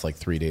sure enough, like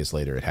 3 days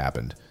later, it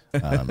happened.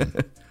 Not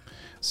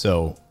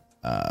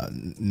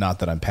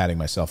that I'm patting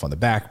myself on the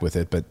back with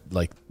it, but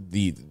like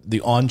the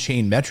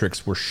on-chain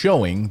metrics were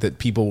showing that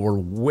people were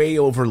way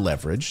over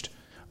leveraged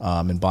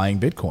in buying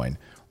Bitcoin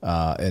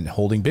and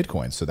holding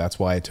Bitcoin. So that's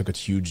why it took a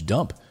huge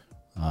dump.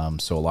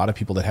 So a lot of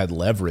people that had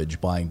leverage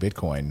buying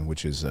Bitcoin,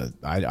 which is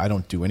I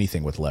don't do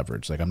anything with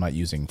leverage. Like I'm not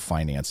using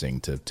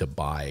financing to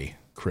buy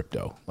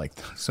crypto. Like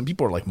some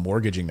people are like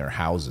mortgaging their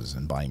houses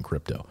and buying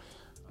crypto.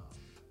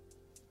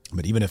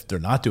 But even if they're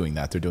not doing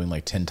that, they're doing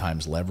like 10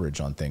 times leverage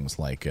on things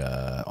like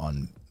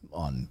on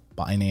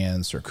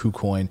Binance or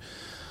KuCoin.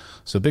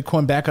 So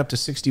Bitcoin back up to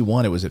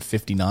 61. It was at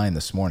 59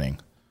 this morning.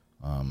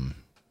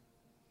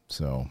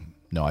 So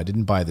no, I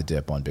didn't buy the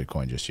dip on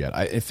Bitcoin just yet.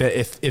 If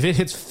it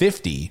hits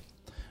 50,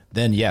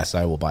 then yes,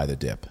 I will buy the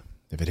dip.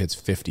 If it hits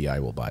 50, I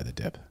will buy the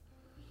dip.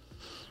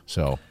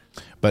 So,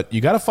 but you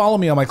got to follow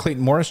me on my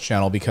Clayton Morris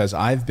channel because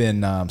I've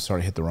been,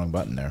 sorry, I hit the wrong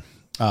button there.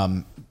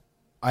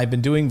 I've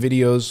been doing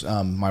videos,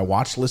 my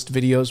watch list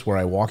videos where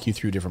I walk you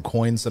through different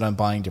coins that I'm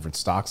buying, different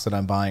stocks that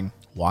I'm buying,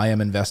 why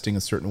I'm investing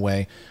a certain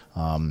way.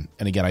 And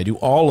again, I do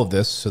all of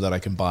this so that I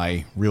can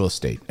buy real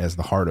estate as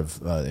the heart of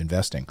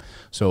investing.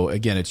 So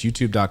again, it's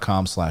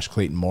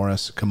youtube.com/Clayton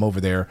Morris. Come over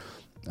there.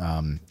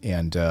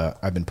 And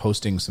I've been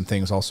posting some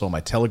things also on my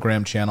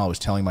Telegram channel. I was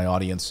telling my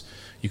audience,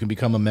 you can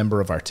become a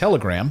member of our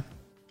Telegram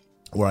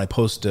where I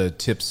post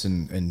tips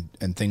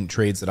and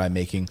trades that I'm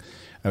making.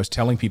 I was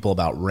telling people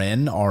about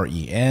REN,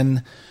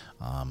 R-E-N,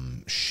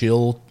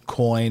 Shill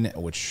coin,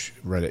 which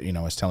I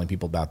was telling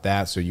people about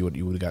that. So you would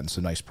have gotten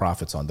some nice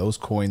profits on those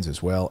coins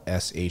as well.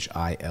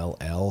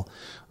 SHILL.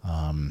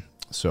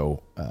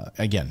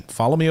 Again,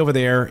 follow me over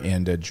there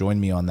and join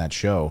me on that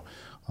show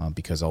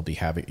because I'll be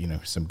having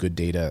some good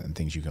data and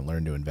things you can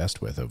learn to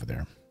invest with over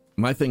there.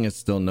 My thing is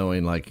still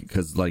knowing,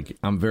 because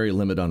I'm very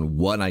limited on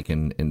what I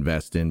can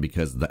invest in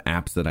because the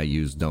apps that I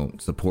use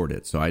don't support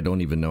it. So I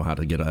don't even know how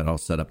to get it all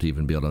set up to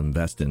even be able to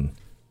invest in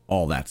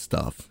all that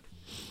stuff.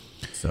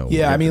 So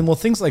yeah,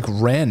 things like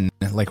REN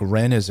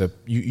is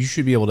you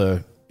should be able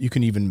to, you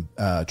can even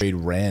trade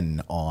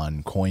REN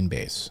on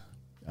Coinbase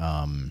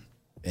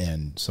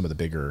and some of the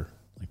bigger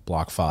like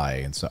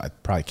BlockFi and so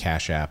probably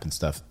Cash App and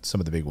stuff, some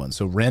of the big ones.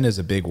 So REN is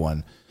a big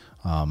one.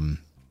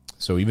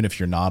 So even if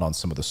you're not on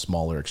some of the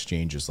smaller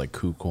exchanges like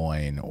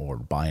KuCoin or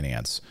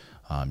Binance,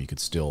 you could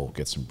still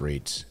get some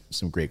great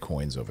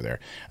coins over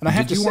there. And I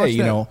have to say,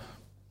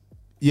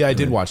 I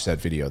did watch that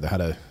video, how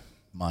to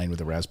mine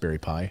with a Raspberry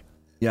Pi.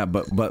 Yeah,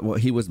 but what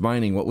he was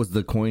mining, what was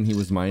the coin he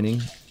was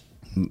mining?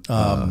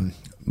 Moderna.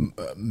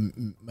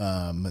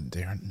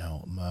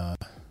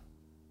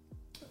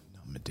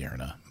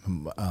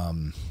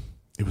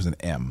 It was an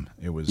M.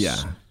 It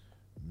was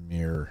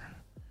Mir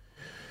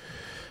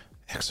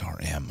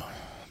XRM.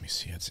 Let me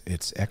see.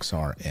 It's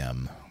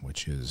XRM,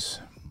 which is.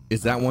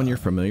 Is that one you're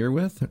familiar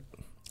with?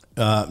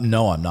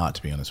 No, I'm not.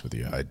 To be honest with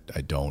you,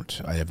 I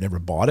don't. I have never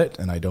bought it,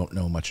 and I don't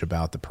know much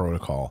about the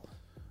protocol.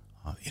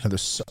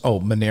 There's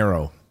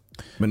Monero.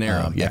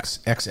 Monero,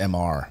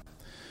 XMR.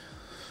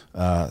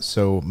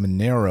 So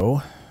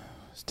Monero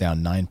is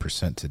down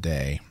 9%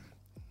 today.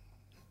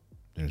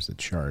 There's the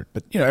chart,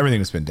 but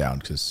everything has been down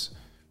because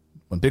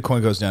when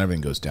Bitcoin goes down,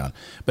 everything goes down.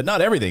 But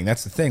not everything.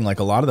 That's the thing. Like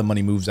a lot of the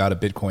money moves out of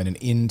Bitcoin and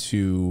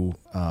into,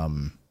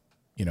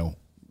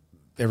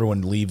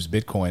 everyone leaves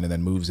Bitcoin and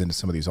then moves into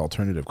some of these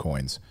alternative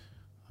coins.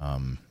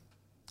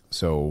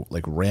 So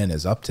like REN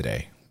is up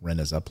today. REN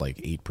is up like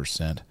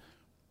 8%.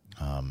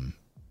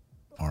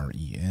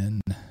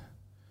 REN.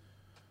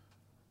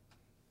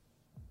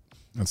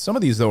 And some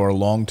of these though are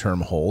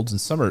long-term holds,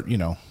 and some are,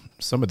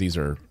 some of these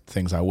are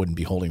things I wouldn't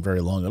be holding very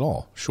long at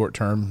all.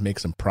 Short-term, make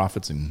some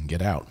profits and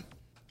get out.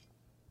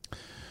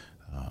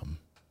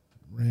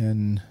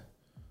 REN,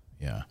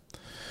 yeah.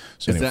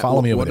 So anyway,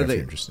 follow me over there if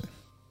you're interested.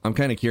 I'm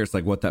kind of curious,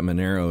 like what that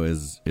Monero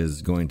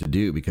is going to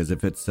do, because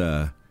if it's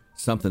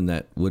something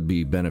that would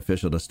be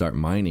beneficial to start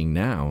mining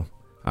now,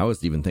 I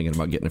was even thinking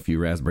about getting a few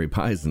Raspberry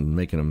Pis and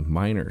making them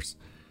miners.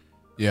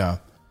 Yeah.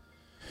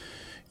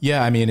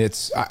 Yeah,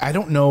 I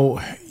don't know.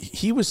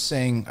 He was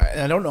saying,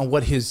 I don't know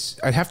what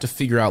I'd have to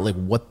figure out like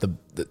what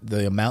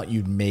the amount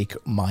you'd make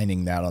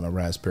mining that on a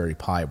Raspberry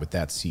Pi with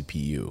that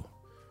CPU.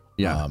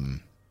 Yeah.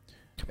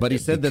 But he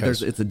said that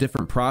it's a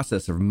different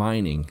process of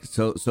mining.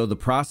 So the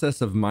process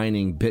of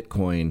mining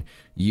Bitcoin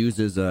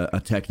uses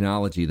a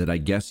technology that I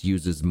guess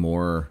uses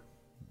more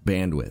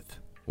bandwidth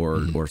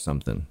or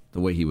something, the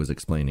way he was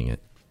explaining it.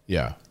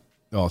 Yeah.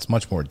 Oh, it's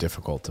much more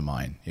difficult to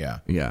mine. Yeah.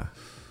 Yeah.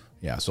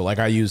 Yeah, so like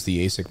I use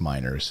the ASIC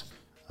miners.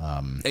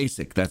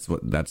 ASIC, that's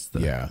the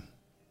yeah,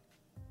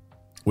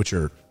 which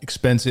are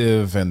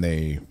expensive and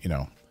they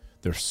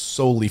They're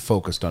solely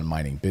focused on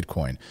mining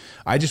Bitcoin.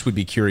 I just would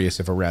be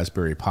curious if a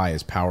Raspberry Pi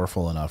is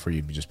powerful enough, or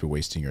you'd just be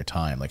wasting your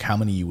time. Like how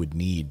many you would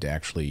need to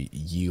actually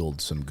yield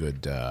some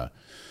good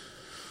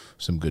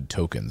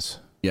tokens.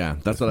 Yeah,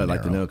 that's what I'd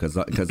like to know, because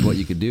what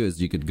you could do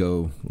is you could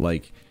go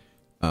like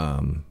I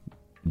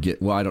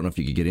don't know if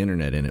you could get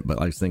internet in it, but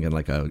I was thinking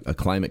like a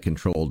climate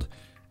controlled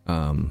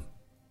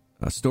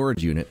a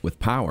storage unit with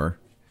power,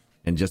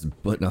 and just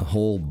putting a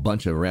whole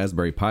bunch of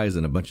Raspberry Pis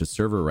and a bunch of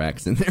server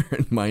racks in there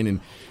and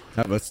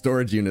have a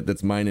storage unit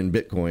that's mining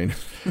Bitcoin.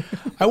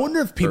 I wonder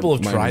if people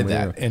have tried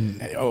that,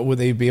 and would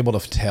they be able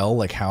to tell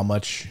like how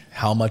much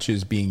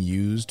is being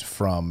used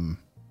from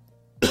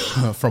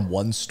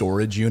one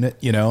storage unit?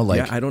 You know,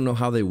 like I don't know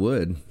how they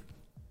would,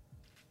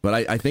 but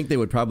I think they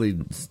would probably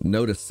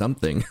notice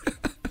something.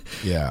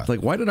 Yeah, it's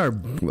like, why did our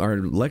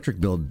electric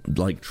bill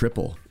like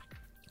triple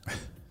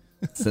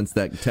since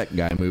that tech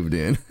guy moved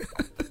in?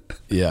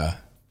 Yeah.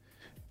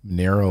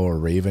 Monero or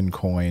Raven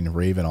coin.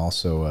 Raven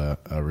also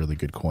a really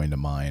good coin to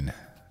mine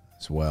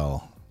as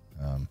well.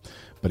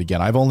 But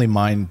again, I've only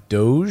mined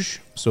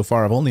Doge. So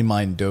far, I've only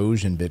mined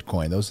Doge and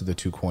Bitcoin. Those are the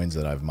two coins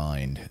that I've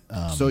mined.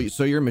 So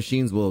your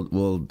machines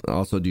will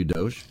also do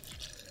Doge?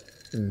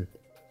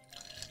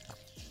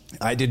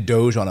 I did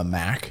Doge on a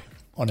Mac,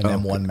 on an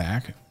M1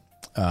 Mac.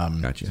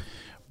 Gotcha.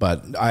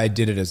 But I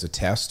did it as a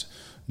test,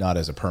 not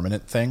as a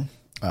permanent thing.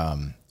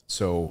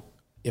 So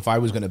if I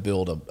was going to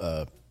build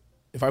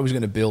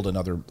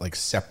another like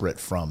separate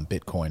from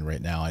Bitcoin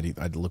right now,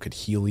 I'd look at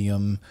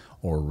Helium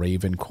or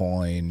Raven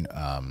coin,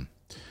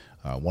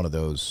 one of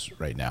those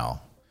right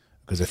now,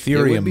 because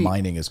Ethereum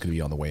mining is going to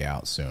be on the way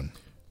out soon.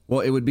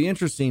 Well, it would be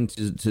interesting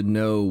to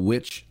know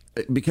which,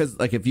 because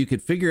like if you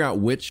could figure out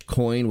which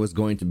coin was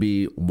going to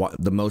be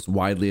the most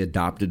widely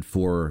adopted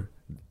for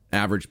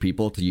average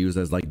people to use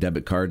as like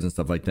debit cards and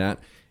stuff like that.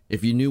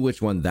 If you knew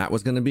which one that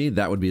was going to be,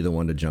 that would be the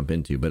one to jump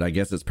into. But I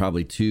guess it's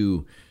probably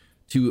too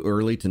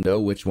early to know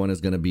which one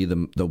is going to be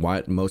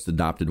the most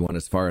adopted one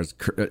as far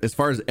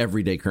as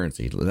everyday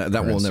currency.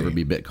 That will never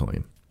be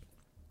Bitcoin.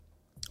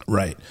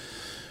 Right.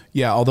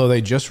 Yeah, although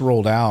they just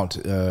rolled out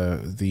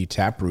the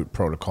Taproot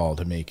protocol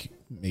to make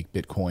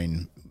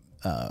Bitcoin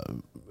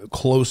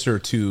closer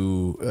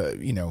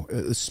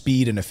to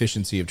speed and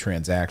efficiency of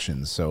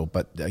transactions. So,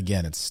 but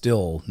again, it's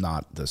still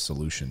not the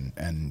solution,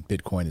 and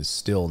Bitcoin is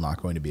still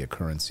not going to be a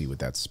currency with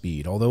that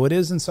speed, although it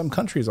is in some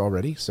countries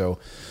already. So,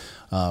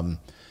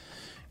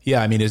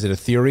 yeah, I mean, is it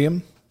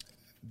Ethereum?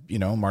 You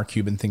know, Mark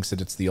Cuban thinks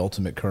that it's the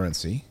ultimate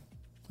currency.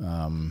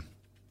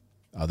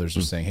 Others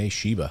are saying, hey,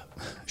 Shiba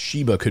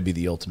could be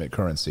the ultimate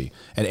currency,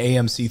 and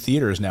AMC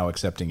Theater is now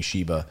accepting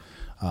Shiba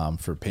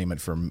for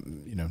payment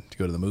to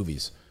go to the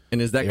movies.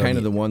 And is that kind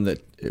of the one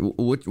that,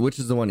 which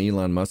is the one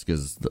Elon Musk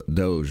is,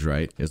 Doge,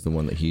 right? Is the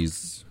one that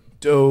he's...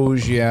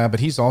 Doge, yeah, but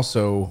he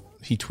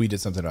tweeted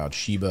something about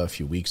Shiba a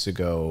few weeks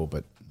ago,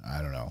 but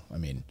I don't know. I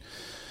mean,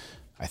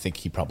 I think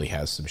he probably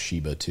has some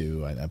Shiba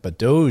too. But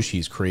Doge,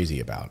 he's crazy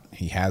about.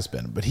 He has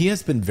been. But he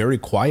has been very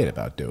quiet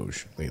about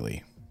Doge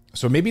lately.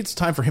 So maybe it's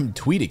time for him to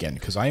tweet again,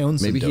 because I own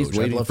some Doge. Maybe he's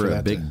waiting for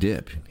a big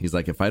dip. He's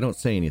like, if I don't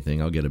say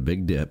anything, I'll get a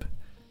big dip.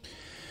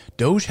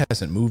 Doge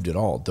hasn't moved at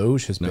all.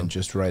 Doge has been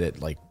just right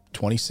at like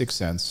 26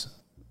 cents.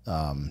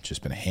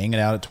 Just been hanging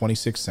out at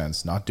 26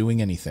 cents, not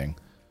doing anything.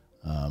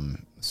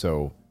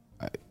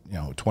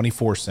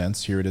 24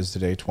 cents. Here it is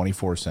today,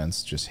 24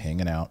 cents, just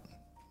hanging out.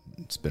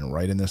 It's been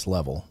right in this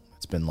level.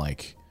 It's been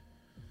like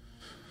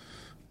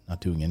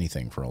not doing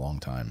anything for a long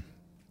time.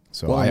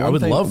 So I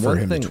would love for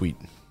him to tweet.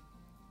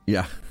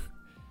 Yeah.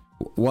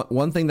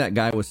 One thing that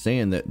guy was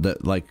saying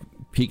that like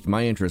piqued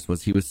my interest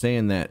was he was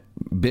saying that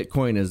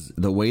Bitcoin is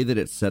the way that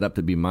it's set up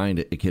to be mined.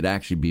 It could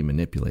actually be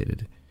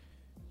manipulated.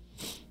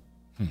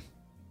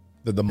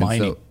 The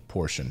mining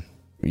portion.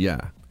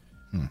 Yeah.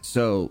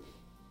 So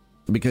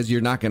because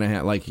you're not going to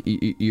have like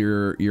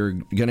you're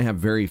going to have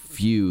very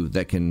few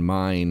that can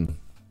mine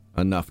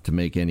enough to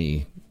make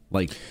any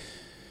like.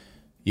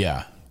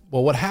 Yeah.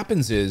 Well, what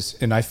happens is,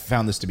 and I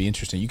found this to be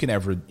interesting, you can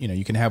have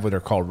what are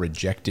called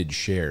rejected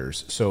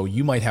shares. So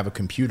you might have a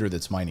computer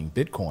that's mining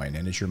Bitcoin,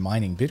 and as you're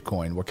mining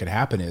Bitcoin, what could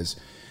happen is,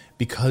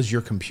 because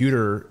your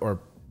computer or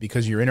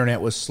because your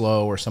internet was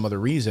slow or some other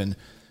reason,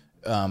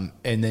 and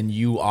then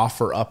you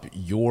offer up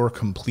your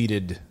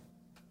completed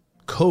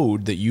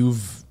code that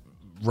you've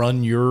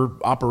run your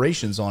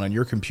operations on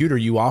your computer,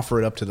 you offer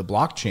it up to the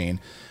blockchain,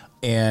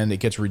 and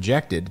it gets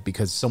rejected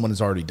because someone has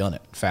already done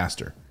it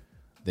faster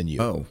than you.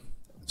 Oh.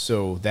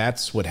 So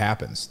that's what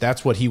happens.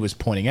 That's what he was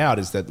pointing out,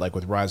 is that like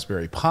with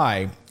Raspberry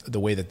Pi, the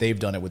way that they've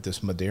done it with this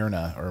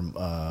Monero,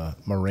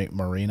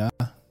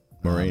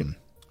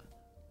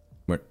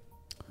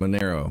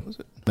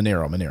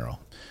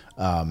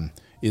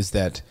 is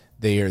that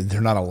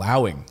they're not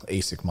allowing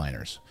ASIC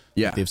miners.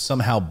 Yeah, they've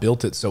somehow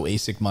built it so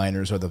ASIC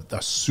miners or the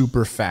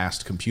super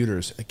fast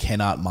computers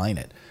cannot mine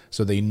it.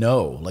 So they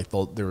know, like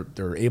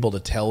they're able to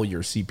tell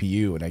your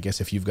CPU, and I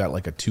guess if you've got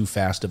like a too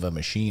fast of a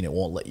machine, it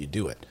won't let you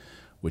do it.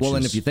 Well,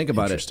 and if you think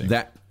about it,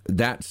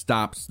 that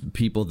stops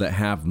people that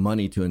have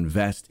money to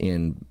invest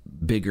in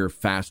bigger,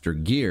 faster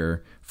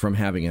gear from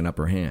having an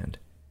upper hand.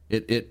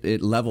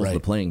 It levels the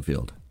playing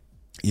field.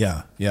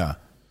 Yeah.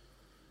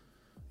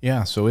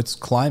 So it's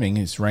climbing.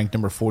 It's ranked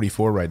number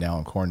 44 right now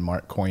in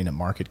coin and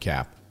market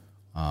cap.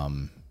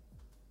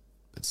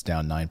 It's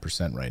down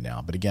 9% right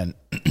now. But again,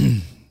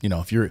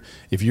 if you're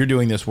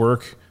doing this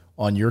work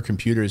on your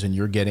computers and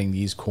you're getting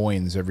these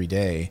coins every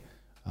day,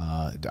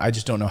 I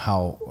just don't know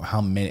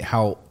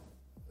how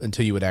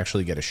until you would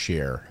actually get a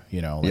share,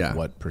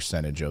 what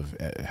percentage of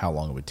how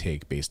long it would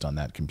take based on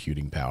that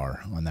computing power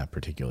on that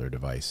particular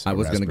device. I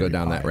was going to go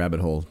down that rabbit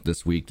hole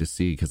this week to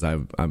see, because I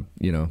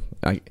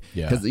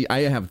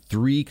have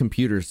 3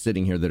 computers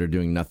sitting here that are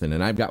doing nothing,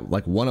 and I've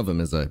got one of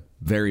them is a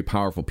very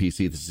powerful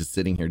PC that's just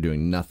sitting here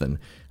doing nothing.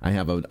 I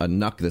have a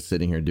NUC that's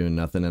sitting here doing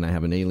nothing, and I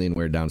have an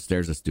Alienware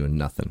downstairs that's doing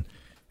nothing.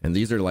 And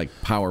these are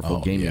powerful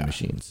gaming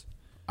machines.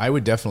 I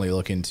would definitely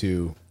look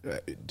into,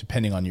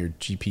 depending on your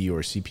GPU or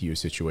CPU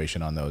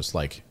situation on those,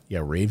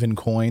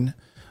 Ravencoin,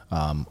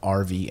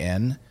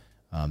 RVN.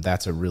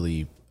 That's a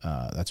really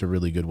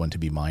good one to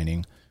be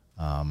mining.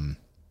 Maybe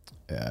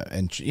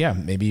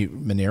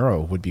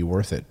Monero would be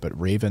worth it. But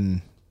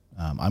Raven,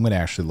 I'm going to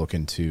actually look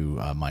into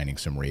mining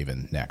some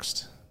Raven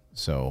next.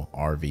 So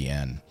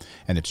RVN,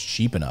 and it's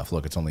cheap enough.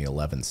 Look, it's only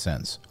 11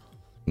 cents.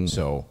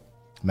 So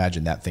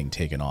imagine that thing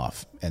taking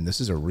off. And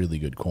this is a really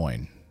good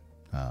coin.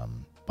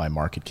 By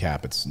market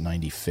cap, it's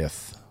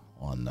 95th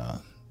on.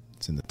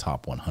 It's in the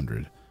top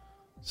 100.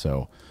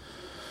 So,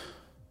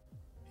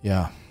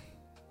 yeah.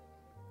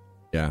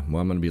 Well,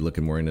 I'm going to be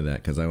looking more into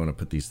that because I want to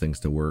put these things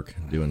to work,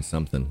 doing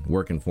something,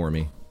 working for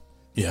me.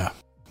 Yeah,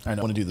 I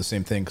want to do the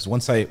same thing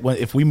because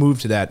if we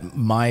move to that,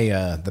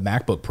 the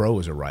MacBook Pro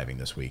is arriving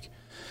this week.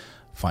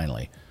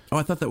 Finally. Oh,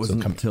 I thought that was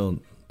until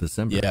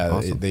December. Yeah,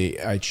 awesome.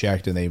 I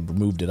checked and they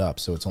moved it up,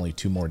 so it's only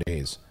 2 more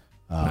days.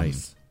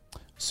 Nice.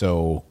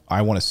 So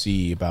I want to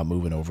see about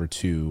moving over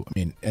to,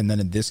 and then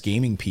in this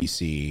gaming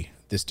PC,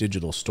 this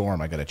Digital Storm,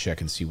 I got to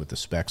check and see what the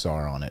specs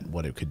are on it,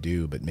 what it could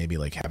do. But maybe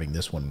having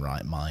this one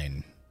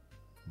mine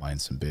some mine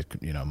some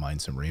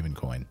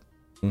Ravencoin.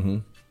 Mm-hmm.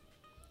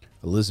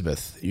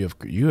 Elizabeth, she has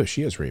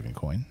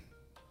Ravencoin.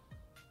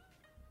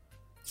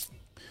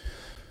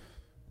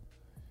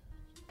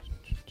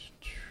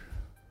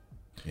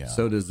 Yeah.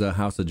 So does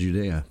House of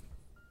Judea.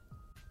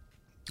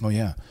 Oh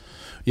yeah.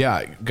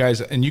 Yeah,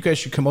 guys, and you guys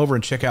should come over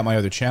and check out my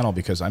other channel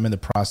because I'm in the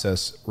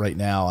process right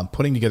now. I'm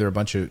putting together a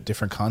bunch of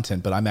different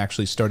content, but I'm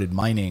actually started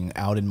mining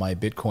out in my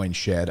Bitcoin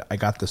shed. I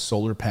got the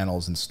solar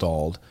panels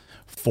installed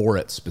for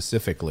it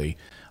specifically.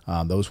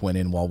 Those went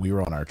in while we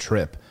were on our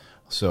trip.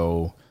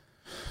 So,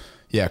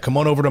 yeah, come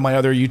on over to my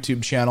other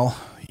YouTube channel,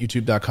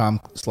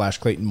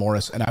 youtube.com/Clayton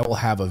Morris, and I will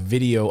have a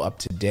video up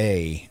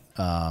today.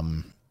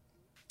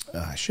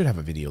 I should have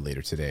a video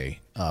later today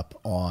up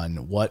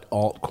on what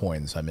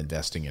altcoins I'm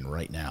investing in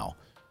right now.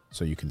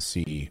 So you can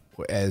see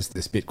as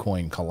this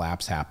Bitcoin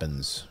collapse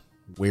happens,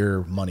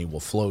 where money will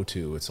flow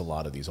to. It's a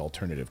lot of these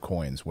alternative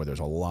coins where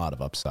there's a lot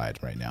of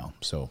upside right now.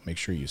 So make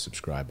sure you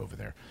subscribe over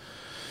there.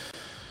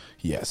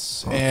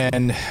 Yes. Awesome.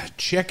 And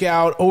check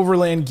out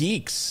Overland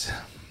Geeks.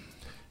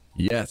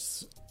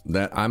 Yes.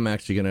 That I'm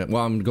actually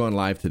I'm going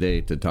live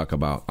today to talk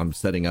about, I'm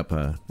setting up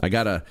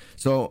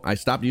so I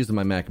stopped using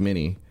my Mac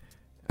Mini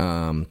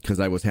because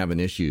I was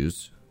having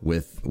issues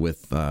with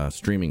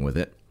streaming with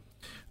it.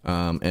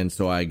 And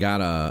so I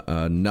got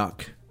a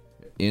NUC,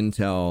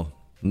 Intel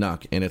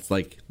NUC, and it's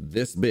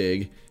this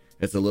big.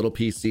 It's a little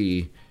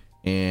PC,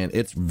 and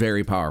it's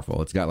very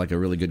powerful. It's got a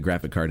really good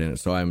graphic card in it.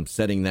 So I'm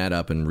setting that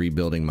up and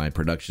rebuilding my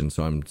production.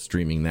 So I'm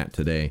streaming that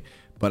today.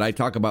 But I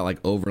talk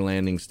about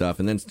overlanding stuff.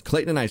 And then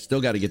Clayton and I still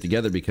got to get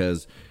together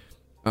because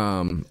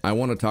I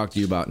want to talk to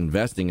you about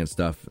investing and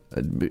stuff.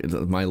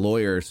 My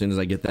lawyer, as soon as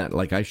I get that,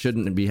 I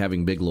shouldn't be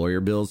having big lawyer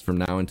bills from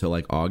now until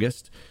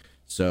August.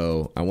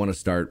 So I want to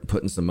start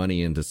putting some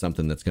money into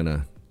something that's going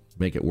to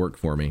make it work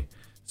for me.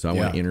 So I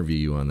want to interview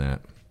you on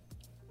that.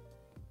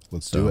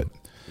 Let's do it.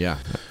 Yeah.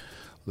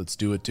 Let's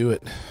do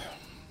it.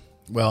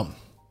 Well,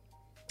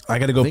 I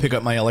got to go pick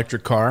up my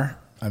electric car.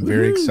 I'm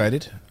very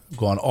excited. I'm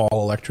going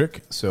all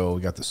electric. So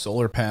we got the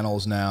solar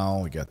panels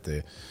now. We got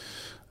the...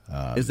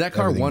 is that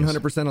car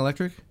 100%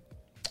 electric?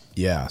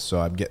 Yeah. So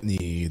I'm getting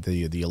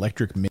the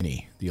electric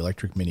Mini,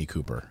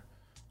 Cooper.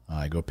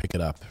 I go pick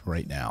it up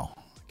right now.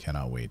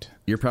 Cannot wait.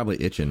 You're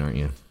probably itching, aren't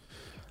you?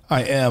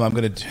 I am.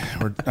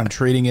 I'm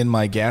trading in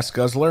my gas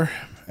guzzler,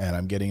 and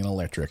I'm getting an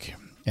electric,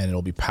 and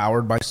it'll be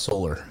powered by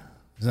solar.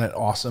 Isn't that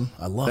awesome?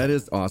 I love it. That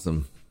is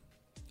awesome.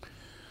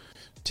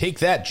 Take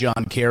that,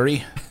 John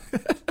Kerry.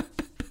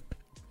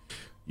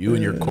 You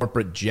and your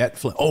corporate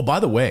jet. Oh, by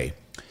the way,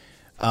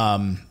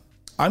 I'm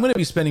going to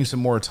be spending some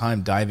more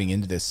time diving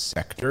into this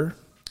sector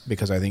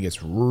because I think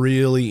it's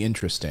really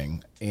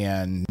interesting,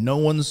 and no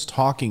one's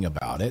talking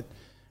about it.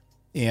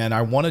 And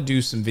I want to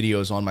do some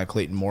videos on my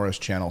Clayton Morris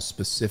channel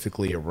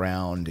specifically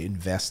around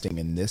investing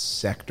in this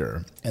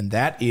sector. And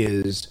that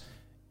is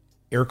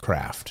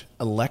aircraft,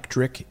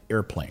 electric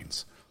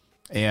airplanes.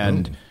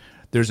 And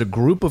there's a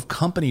group of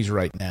companies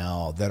right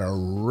now that are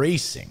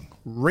racing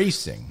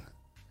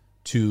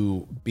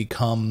to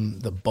become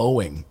the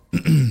Boeing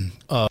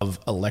of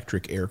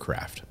electric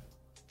aircraft.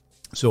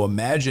 So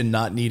imagine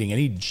not needing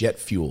any jet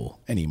fuel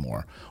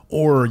anymore,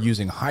 or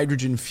using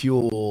hydrogen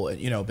fuel,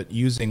 but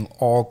using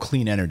all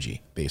clean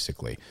energy,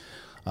 basically.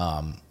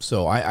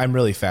 So I'm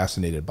really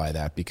fascinated by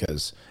that,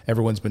 because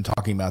everyone's been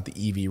talking about the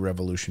EV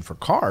revolution for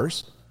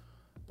cars,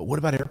 but what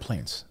about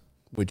airplanes,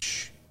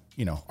 which,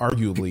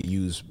 arguably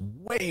use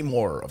way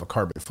more of a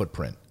carbon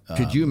footprint?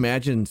 Could you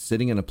imagine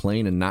sitting in a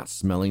plane and not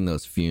smelling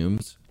those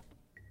fumes?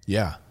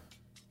 Yeah.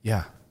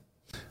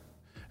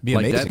 Be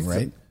amazing,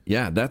 right?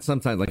 Yeah, that's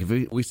sometimes, like,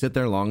 if we sit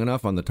there long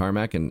enough on the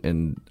tarmac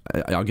and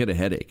I'll get a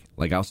headache.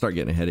 Like, I'll start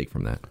getting a headache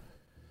from that.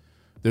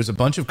 There's a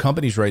bunch of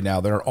companies right now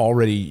that are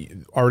already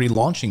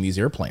launching these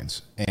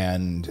airplanes,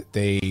 and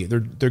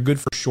they're good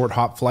for short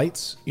hop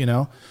flights,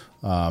 and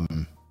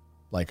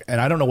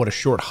I don't know what a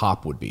short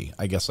hop would be.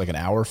 I guess like an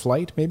hour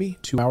flight, maybe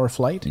 2-hour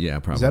flight. Yeah,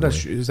 probably.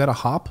 Is that a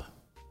hop?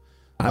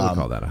 I would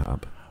call that a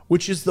hop.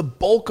 Which is the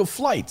bulk of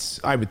flights,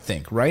 I would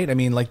think, right? I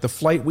mean, like the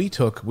flight we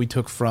took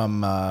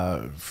from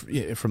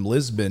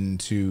Lisbon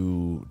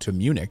to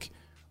Munich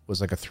was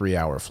like a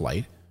 3-hour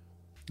flight.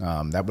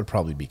 That would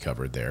probably be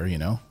covered there,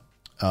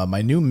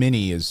 My new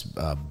Mini is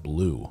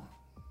blue.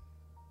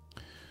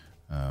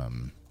 Let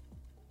me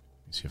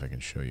see if I can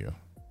show you.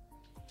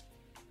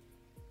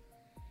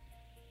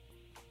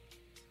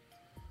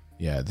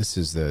 Yeah, this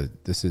is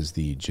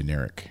the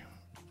generic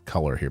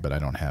color here, but I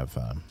don't have.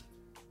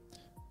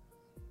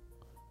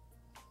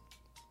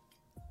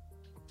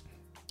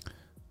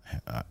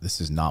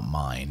 This is not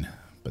mine,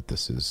 but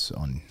this is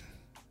on.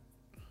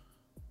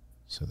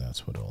 So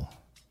that's what it'll.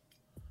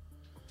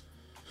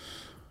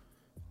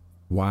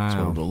 Wow,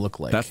 that's what it'll look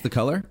like. That's the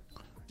color?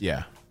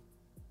 Yeah,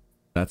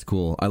 that's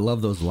cool. I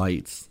love those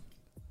lights.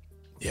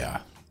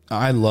 Yeah,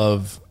 I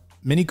love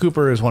Mini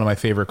Cooper is one of my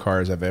favorite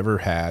cars I've ever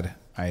had.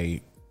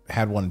 I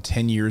had one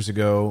 10 years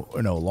ago,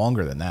 or no,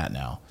 longer than that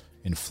now.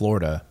 In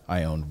Florida,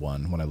 I owned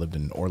one when I lived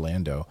in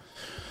Orlando.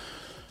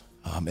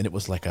 And it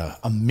was like a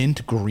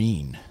mint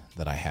green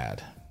that I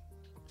had.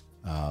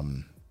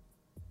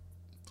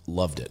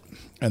 Loved it.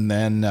 And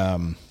then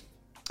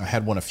I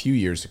had one a few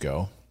years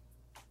ago.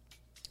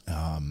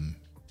 And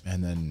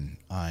then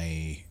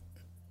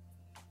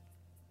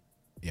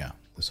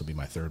this will be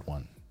my third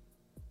one.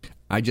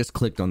 I just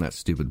clicked on that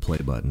stupid play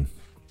button.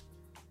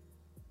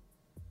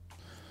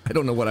 I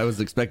don't know what I was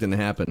expecting to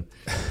happen.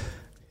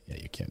 Yeah,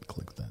 you can't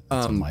click that.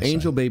 That's on my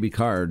Angel side. Baby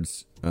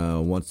Cards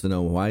wants to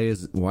know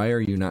why are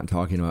you not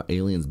talking about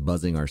aliens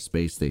buzzing our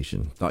space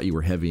station? Thought you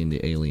were heavy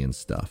into alien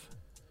stuff.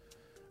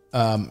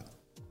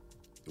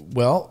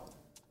 Well,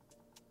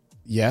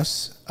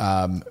 yes.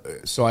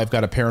 So I've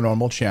got a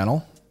paranormal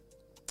channel,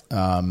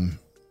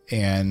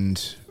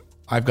 and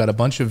I've got a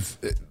bunch of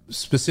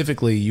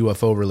specifically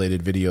UFO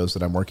related videos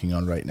that I'm working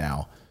on right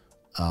now.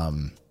 I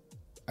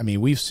mean,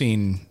 we've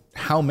seen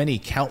how many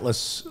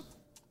countless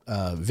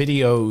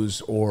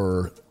videos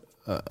or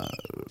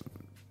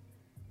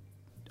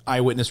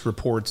eyewitness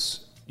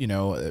reports,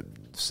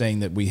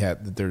 saying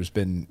that there's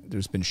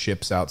been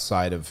ships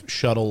outside of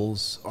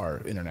shuttles,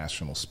 our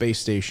International Space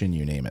Station,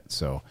 you name it.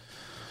 So,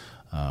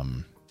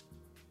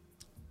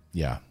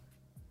 yeah.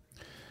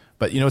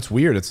 But it's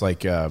weird. It's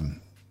like, what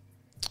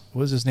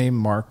was his name?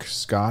 Mark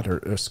Scott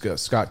or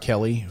Scott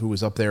Kelly, who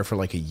was up there for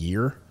like a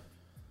year.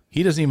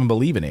 He doesn't even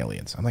believe in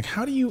aliens. I'm like,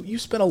 how do you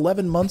spent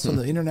 11 months on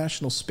the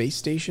International Space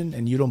Station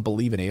and you don't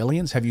believe in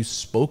aliens? Have you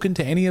spoken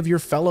to any of your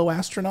fellow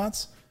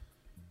astronauts?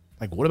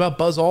 Like, what about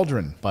Buzz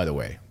Aldrin, by the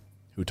way,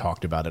 who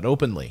talked about it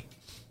openly?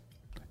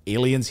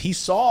 Aliens he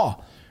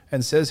saw,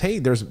 and says,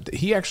 hey,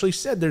 he actually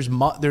said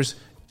there's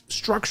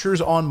structures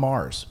on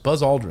Mars.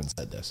 Buzz Aldrin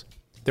said this.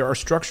 There are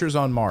structures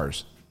on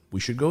Mars. We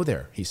should go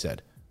there, he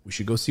said. We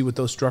should go see what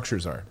those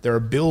structures are. There are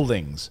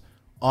buildings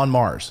on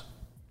Mars.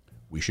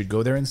 We should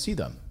go there and see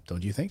them.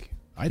 Don't you think?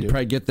 I do. You'd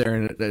probably get there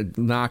and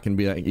knock and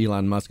be like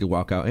Elon Musk and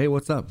walk out. Hey,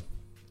 what's up?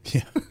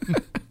 Yeah.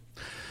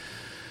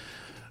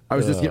 I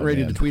was just getting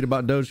ready to tweet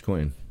about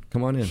Dogecoin.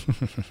 Come on in.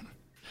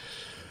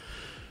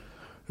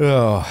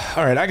 All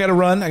right. I got to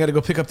run. I got to go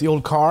pick up the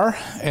old car,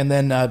 and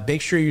then make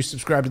sure you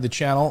subscribe to the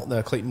channel,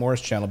 the Clayton Morris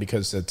channel,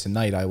 because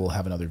tonight I will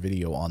have another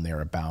video on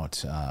there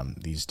about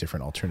these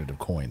different alternative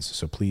coins.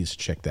 So please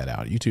check that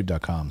out.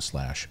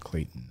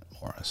 YouTube.com/Clayton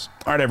Morris.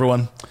 All right,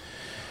 everyone.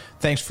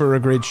 Thanks for a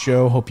great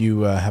show. Hope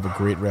you have a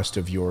great rest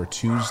of your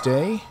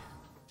Tuesday.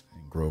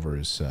 Grover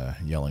is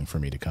yelling for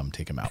me to come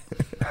take him out.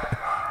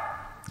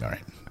 All right.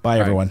 Bye,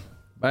 everyone.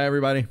 Bye,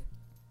 everybody.